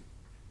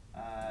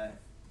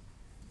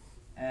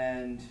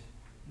 and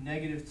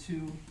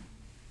 -2,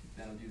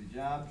 that'll do the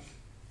job.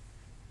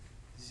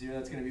 0,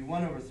 that's going to be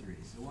 1 over 3.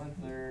 So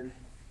 1/3,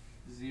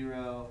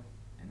 0,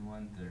 and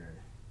 1/3.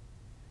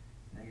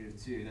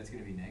 -2, that's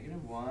going to be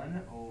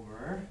 -1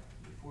 over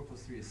 4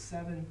 plus 3 is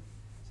 7,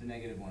 so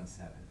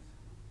 -1/7.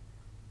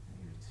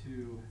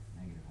 -2,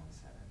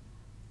 -1/7.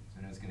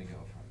 So now it's going to go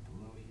from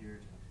below here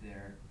to up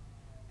there.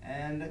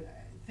 And I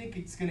think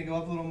it's going to go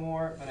up a little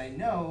more, but I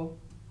know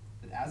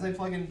that as I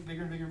plug in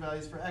bigger and bigger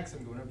values for x,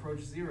 I'm going to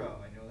approach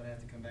 0. I know that I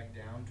have to come back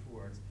down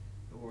towards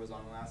the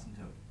horizontal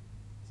asymptote.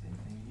 Same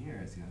thing here.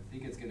 I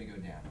think it's going to go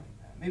down like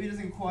that. Maybe it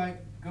doesn't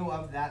quite go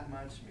up that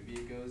much. Maybe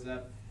it goes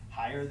up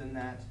higher than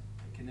that.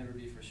 It can never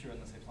be for sure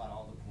unless I plot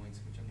all the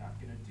points, which I'm not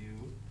going to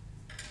do.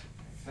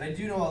 But I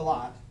do know a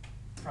lot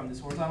from this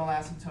horizontal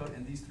asymptote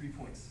and these 3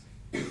 points.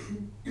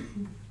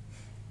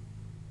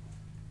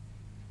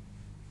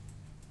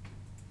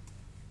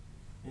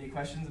 Any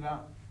questions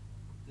about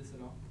this at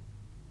all?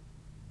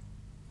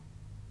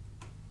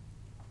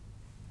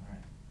 All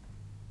right.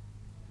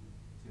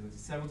 So there's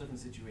several different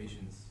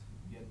situations.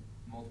 You get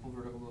multiple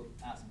vertical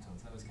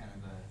asymptotes. That was kind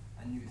of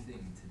a new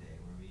thing today,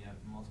 where we have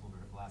multiple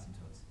vertical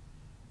asymptotes.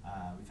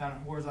 We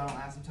found horizontal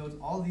asymptotes.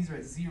 All of these are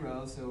at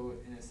 0, so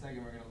in a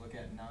second we're going to look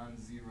at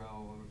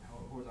non-zero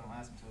horizontal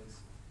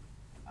asymptotes.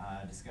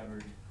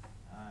 Discovered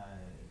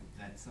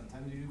that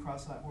sometimes you do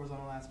cross that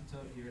horizontal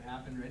asymptote. Here it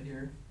happened right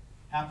here.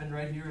 Happened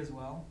right here as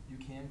well. You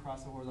can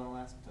cross the horizontal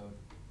asymptote.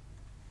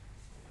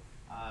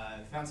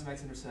 Found some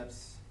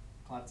x-intercepts,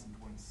 plotted some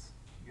points.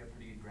 You got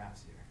pretty good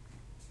graphs here.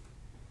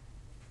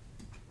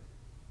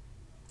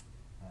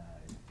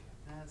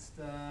 That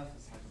stuff.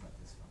 Let's talk about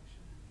this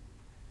function.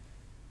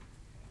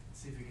 Let's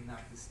see if we can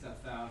knock this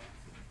stuff out.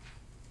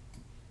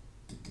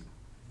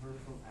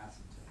 Vertical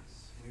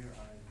asymptotes. Where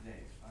are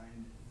they?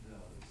 Find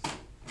those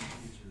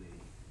usually.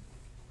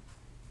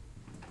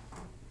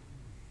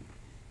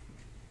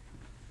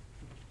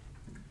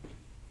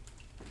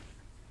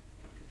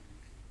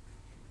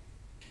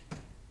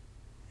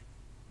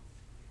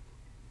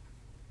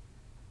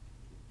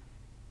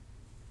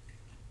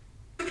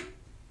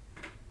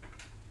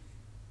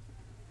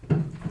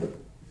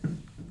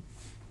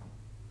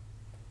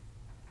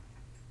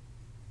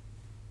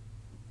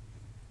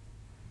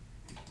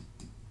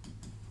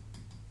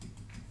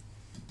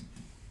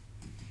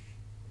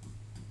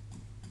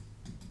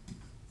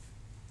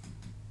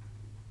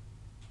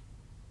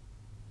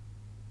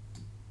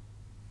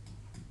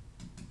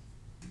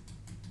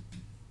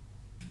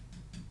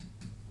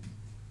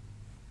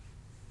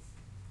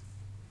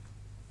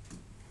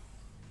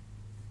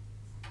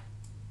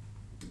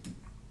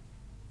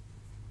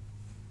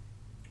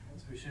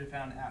 So we should have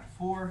found at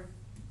 4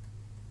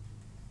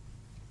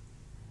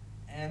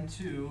 and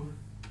 2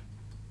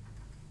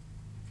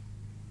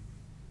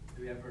 that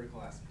we have vertical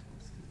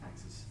asymptotes.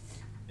 X is,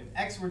 if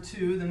x were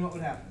 2, then what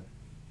would happen?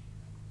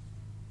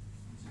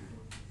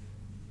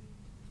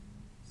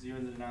 0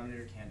 in the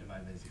denominator can't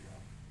divide by 0.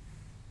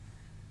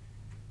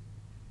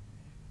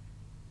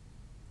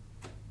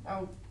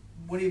 Now,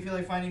 what do you feel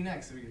like finding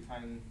next? So we could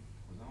find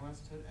horizontal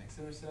asymptote,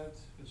 x-intercept.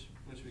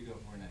 What should we go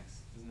for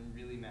next? Doesn't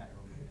really matter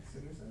what we do next.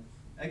 X-intercept?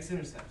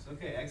 X-intercepts.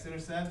 Okay,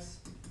 x-intercepts.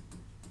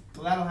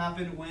 Well, that'll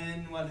happen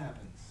when what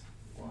happens?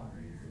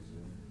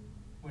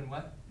 When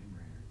what?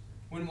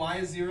 When y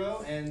is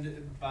 0,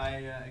 and by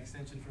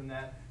extension from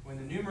that, when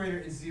the numerator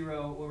is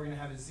 0, what we're going to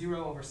have is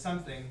 0 over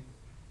something,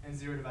 and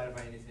 0 divided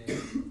by anything,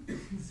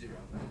 0.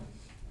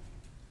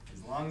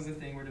 As long as the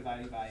thing we're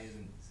dividing by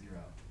isn't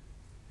 0.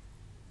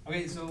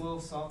 Okay, so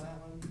we'll solve that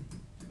one.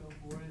 Go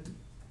for it.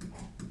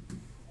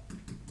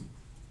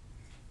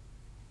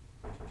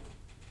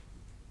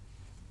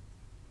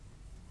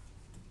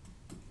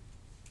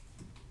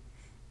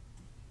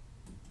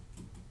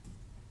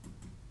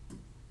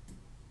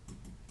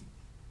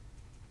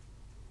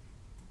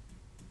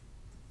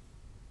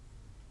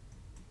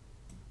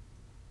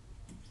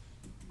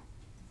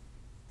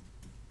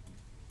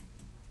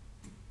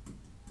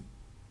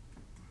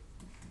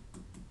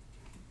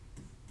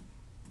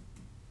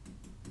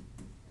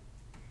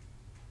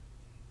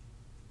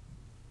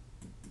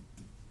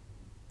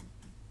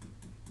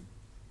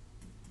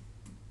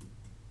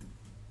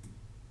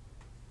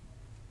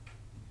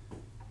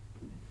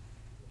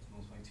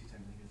 Multiplying 2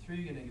 times -3,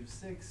 you get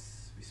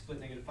 -6. We split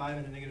 -5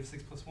 into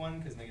 -6 plus 1,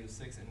 because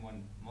 -6 and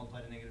 1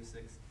 multiply to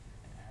 -6,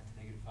 and add to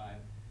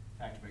 -5.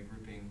 Factor by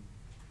grouping,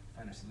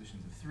 find our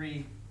solutions of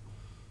 3,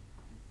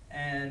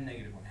 and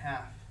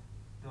 -1/2.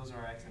 Those are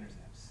our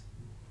x-intercepts.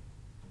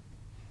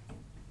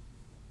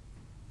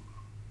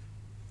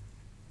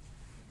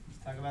 Let's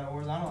talk about a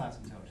horizontal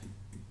asymptote.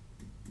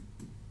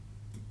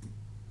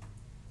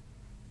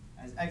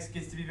 As x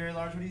gets to be very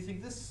large, what do you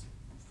think this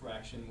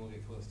fraction will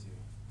get close to?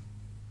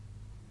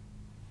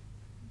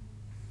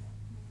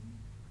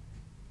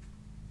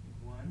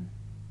 1.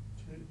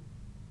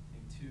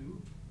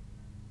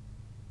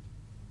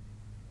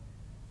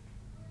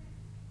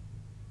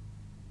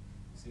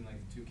 seem like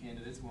the two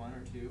candidates, 1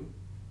 or 2.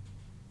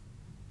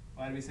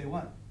 Why did we say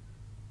 1?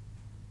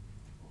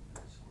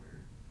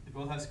 They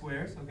both have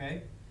squares,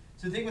 okay.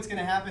 So think what's going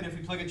to happen if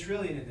we plug a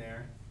trillion in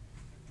there.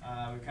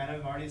 We kind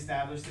of already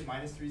established that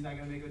 -3 is not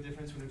going to make a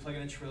difference. When we plug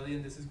in a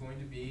trillion, this is going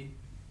to be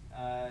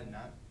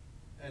not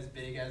as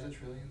big as a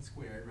trillion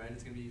squared, right?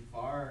 It's going to be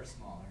far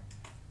smaller.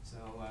 So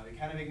we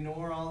kind of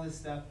ignore all this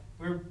stuff.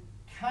 We're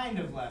kind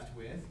of left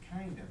with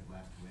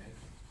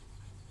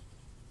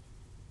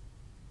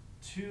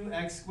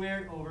 2x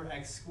squared over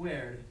x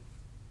squared.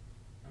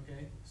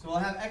 Okay, so we'll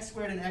have x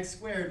squared and x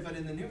squared, but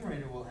in the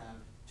numerator we'll have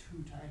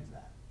 2 times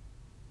that.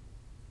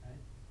 Right?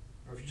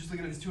 Or if you're just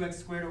looking at this 2x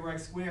squared over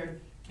x squared,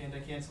 can't I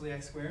cancel the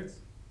x squareds?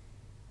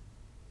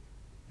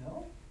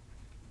 No?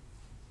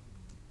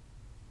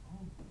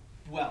 Oh.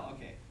 Well,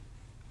 okay.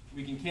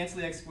 We can cancel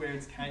the x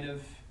squareds, kind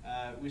of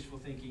wishful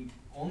thinking,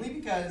 only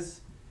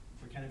because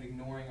we're kind of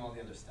ignoring all the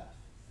other stuff.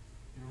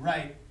 You're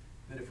right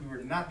that if we were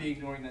to not be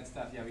ignoring that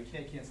stuff, yeah, we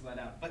can't cancel that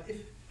out. But if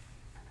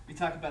we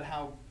talk about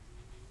how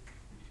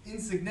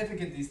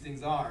insignificant these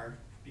things are,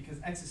 because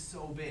x is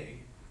so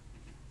big,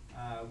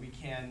 we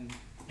can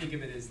think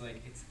of it as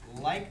like, it's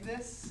like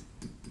this.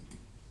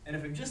 And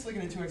if I'm just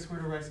looking at 2x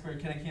squared over x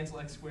squared, can I cancel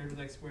x squared with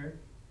x squared?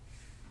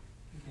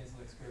 I can cancel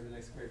x squared with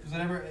x squared. Because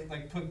whenever I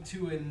like put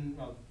 2 in,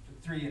 well,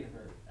 3 in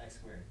for x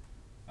squared,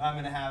 I'm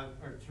going to have,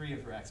 or 3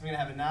 in for x. I'm going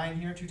to have a 9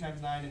 here, 2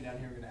 times 9, and down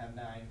here we're going to have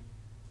 9.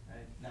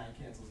 Right? 9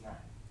 cancels 9.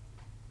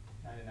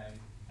 9 and 9.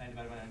 9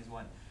 divided by 9 is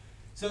 1.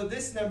 So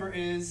this number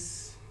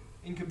is,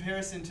 in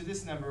comparison to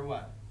this number,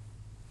 what?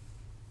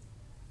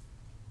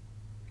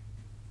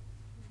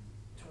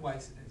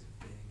 Twice as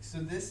big. So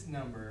this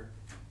number,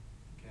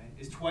 okay,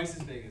 is twice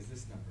as big as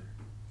this number.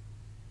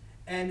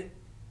 And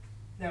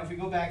now if we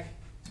go back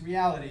to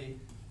reality,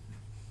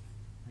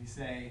 we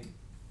say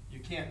you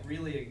can't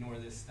really ignore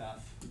this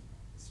stuff.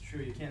 It's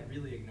true, you can't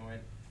really ignore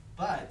it,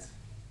 but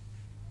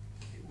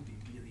it will be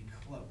really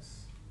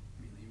close.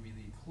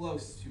 Really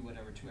close to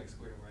whatever 2x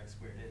squared over x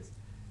squared is.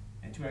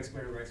 And 2x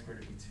squared over x squared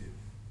would be 2.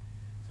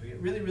 So we get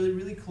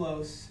really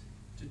close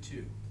to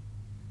 2.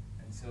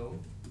 And so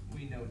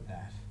we note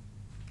that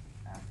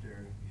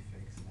after we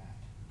fix that.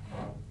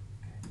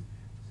 Okay.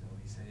 So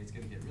we say it's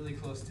going to get really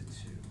close to 2.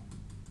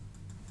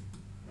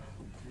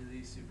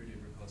 Really super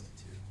duper close to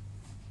 2.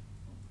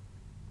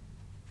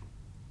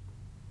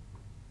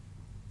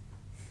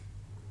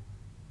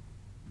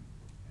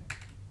 Okay.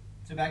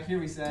 So back here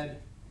we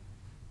said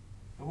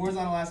the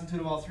horizontal asymptote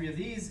of all 3 of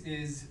these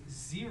is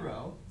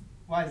 0.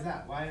 Why is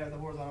that? Why are the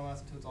horizontal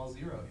asymptotes all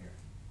 0 here?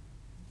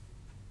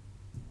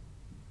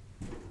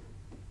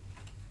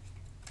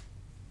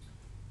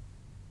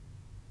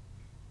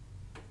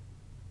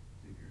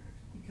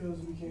 Because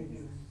we can't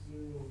get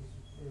zeros.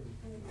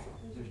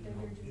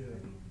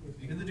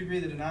 Because the degree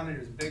of the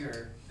denominator is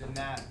bigger than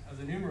that of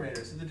the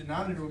numerator. So the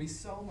denominator will be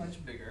so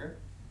much bigger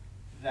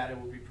that it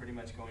will be pretty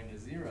much going to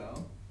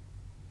 0.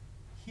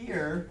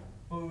 Here,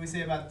 what would we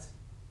say about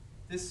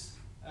this?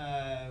 What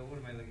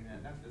am I looking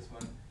at? Not this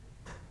one.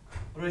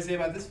 What do I say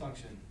about this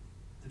function?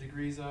 The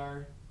degrees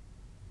are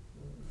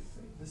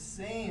the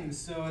same.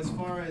 So as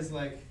far as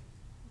like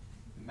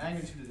the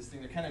magnitude of this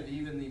thing, they're kind of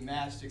evenly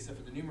matched, except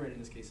for the numerator in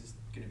this case is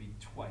going to be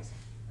twice,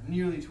 or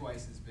nearly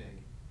twice as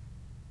big.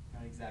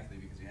 Not exactly,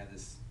 because we have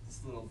this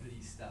little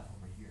bitty stuff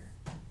over here.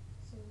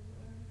 So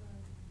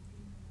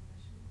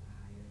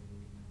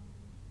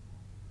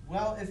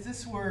Well, if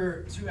this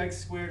were 2x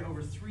squared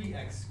over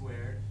 3x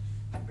squared,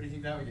 what do you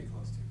think that would get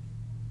close to?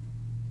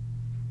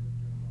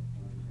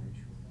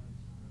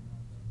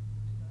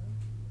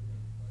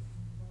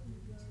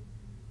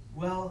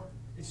 Well,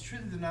 it's true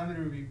that the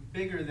denominator would be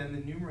bigger than the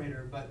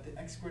numerator, but the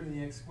x squared and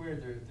the x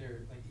squared,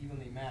 they're like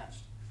evenly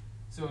matched.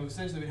 So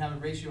essentially we'd have a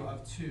ratio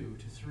of 2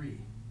 to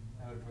 3.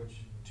 That would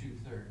approach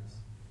 2/3.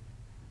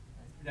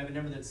 We'd have a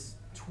number that's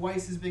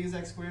twice as big as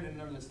x squared and a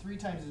number that's 3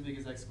 times as big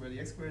as x squared. The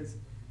x squareds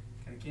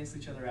kind of cancel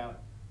each other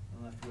out, and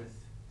we're left with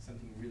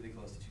something really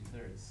close to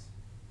 2/3.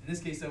 In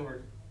this case, though,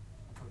 we're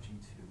approaching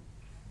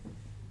 2.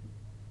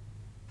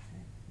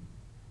 Okay.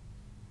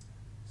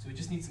 So we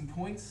just need some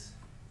points.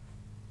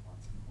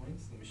 Lots of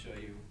points. Let me show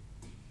you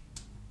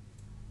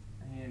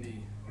a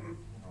handy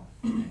little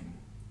thing.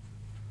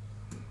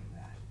 Look at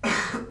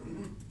that.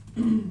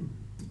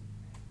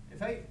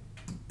 If I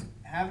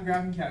have a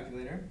graphing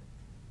calculator,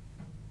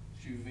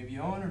 which you maybe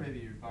own, or maybe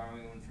you're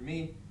borrowing one from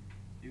me,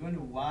 if you go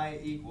into y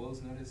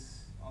equals,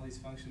 notice all these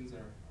functions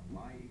are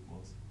y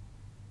equals.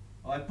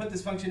 Well, I put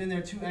this function in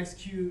there, 2x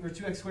cubed, or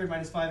 2x squared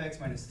minus 5x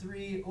minus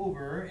 3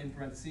 over, in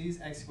parentheses,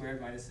 x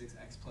squared minus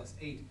 6x plus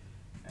 8.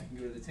 I can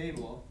go to the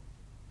table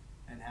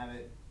and have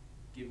it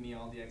give me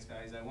all the x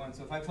values I want.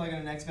 So if I plug in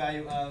an x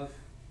value of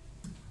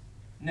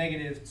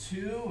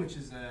 -2, which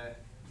is a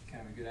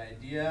kind of a good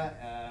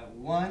idea,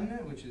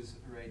 1, which is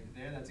right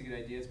there, that's a good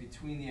idea. It's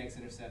between the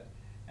x-intercept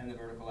and the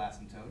vertical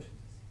asymptote.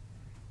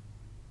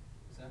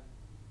 What's that?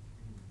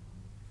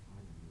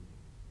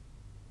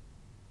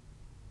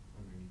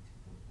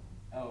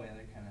 Oh, yeah,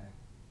 they're kind of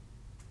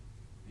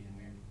being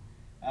weird.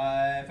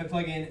 If I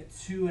plug in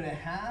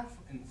 2.5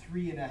 and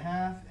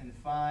 3.5 and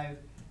 5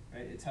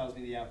 right? It tells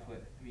me the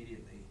output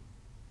immediately.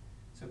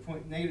 So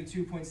negative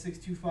 2,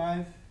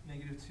 0.625,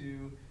 negative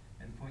 2,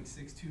 and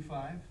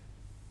 0.625.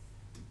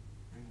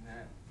 Bring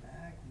that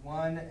back.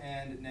 1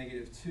 and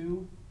negative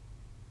 2.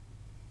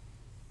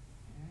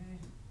 Okay.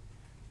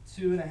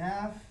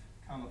 2.5,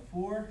 comma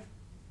 4.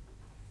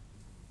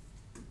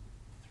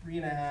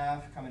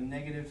 3.5, comma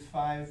negative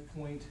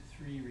 5.3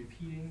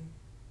 repeating.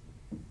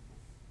 Right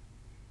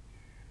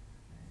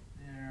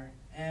there.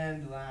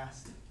 And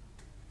last,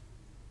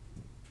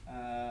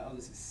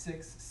 this is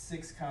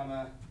 6,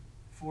 comma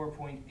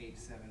 4.875.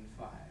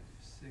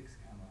 6,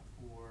 comma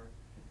 4.875.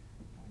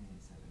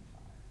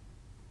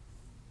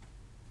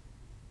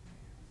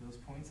 Those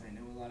points, I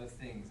know a lot of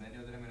things. I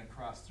know that I'm going to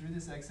cross through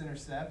this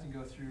x-intercept and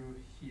go through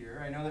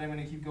here. I know that I'm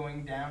going to keep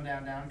going down,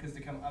 down, down, because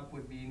to come up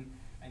would mean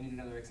I need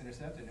another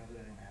x-intercept. I know that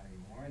I don't have any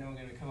more. I know I'm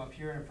going to come up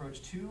here and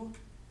approach 2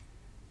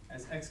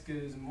 as x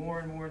goes more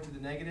and more to the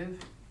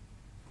negative.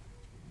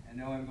 I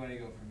know I'm going to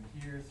go from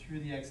here through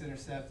the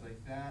x-intercept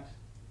like that.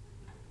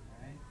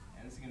 All right?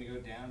 And it's going to go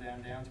down,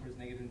 down, down towards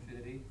negative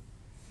infinity,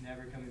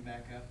 never coming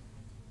back up.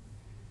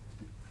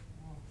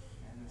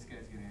 And this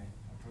guy's going to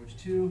approach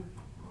 2.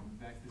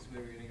 Back this way,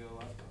 we're going to go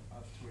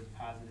up towards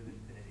positive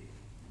infinity.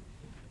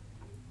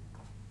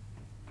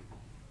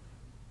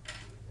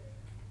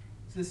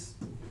 So this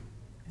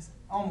is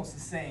almost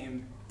the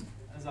same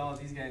as all of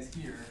these guys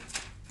here,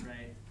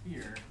 right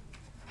here.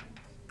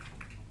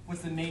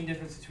 What's the main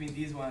difference between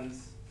these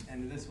ones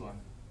and this one?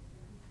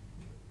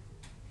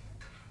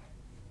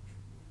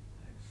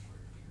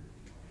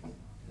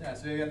 Yeah,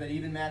 so we got that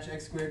even match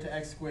x squared to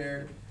x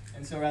squared,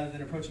 and so rather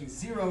than approaching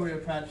 0, we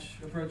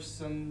approach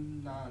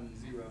some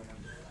non-zero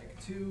number,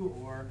 like 2,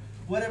 or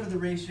whatever the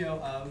ratio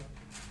of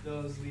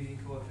those leading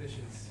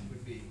coefficients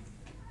would be.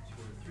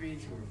 2 over 3,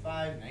 2 over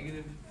 5,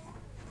 negative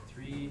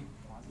 3,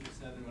 positive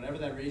 7, whatever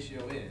that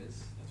ratio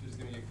is, that's what it's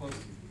going to get close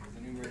to, because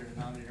the numerator and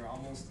denominator are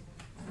almost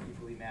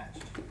equally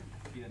matched,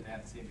 being that they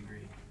have the same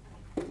degree.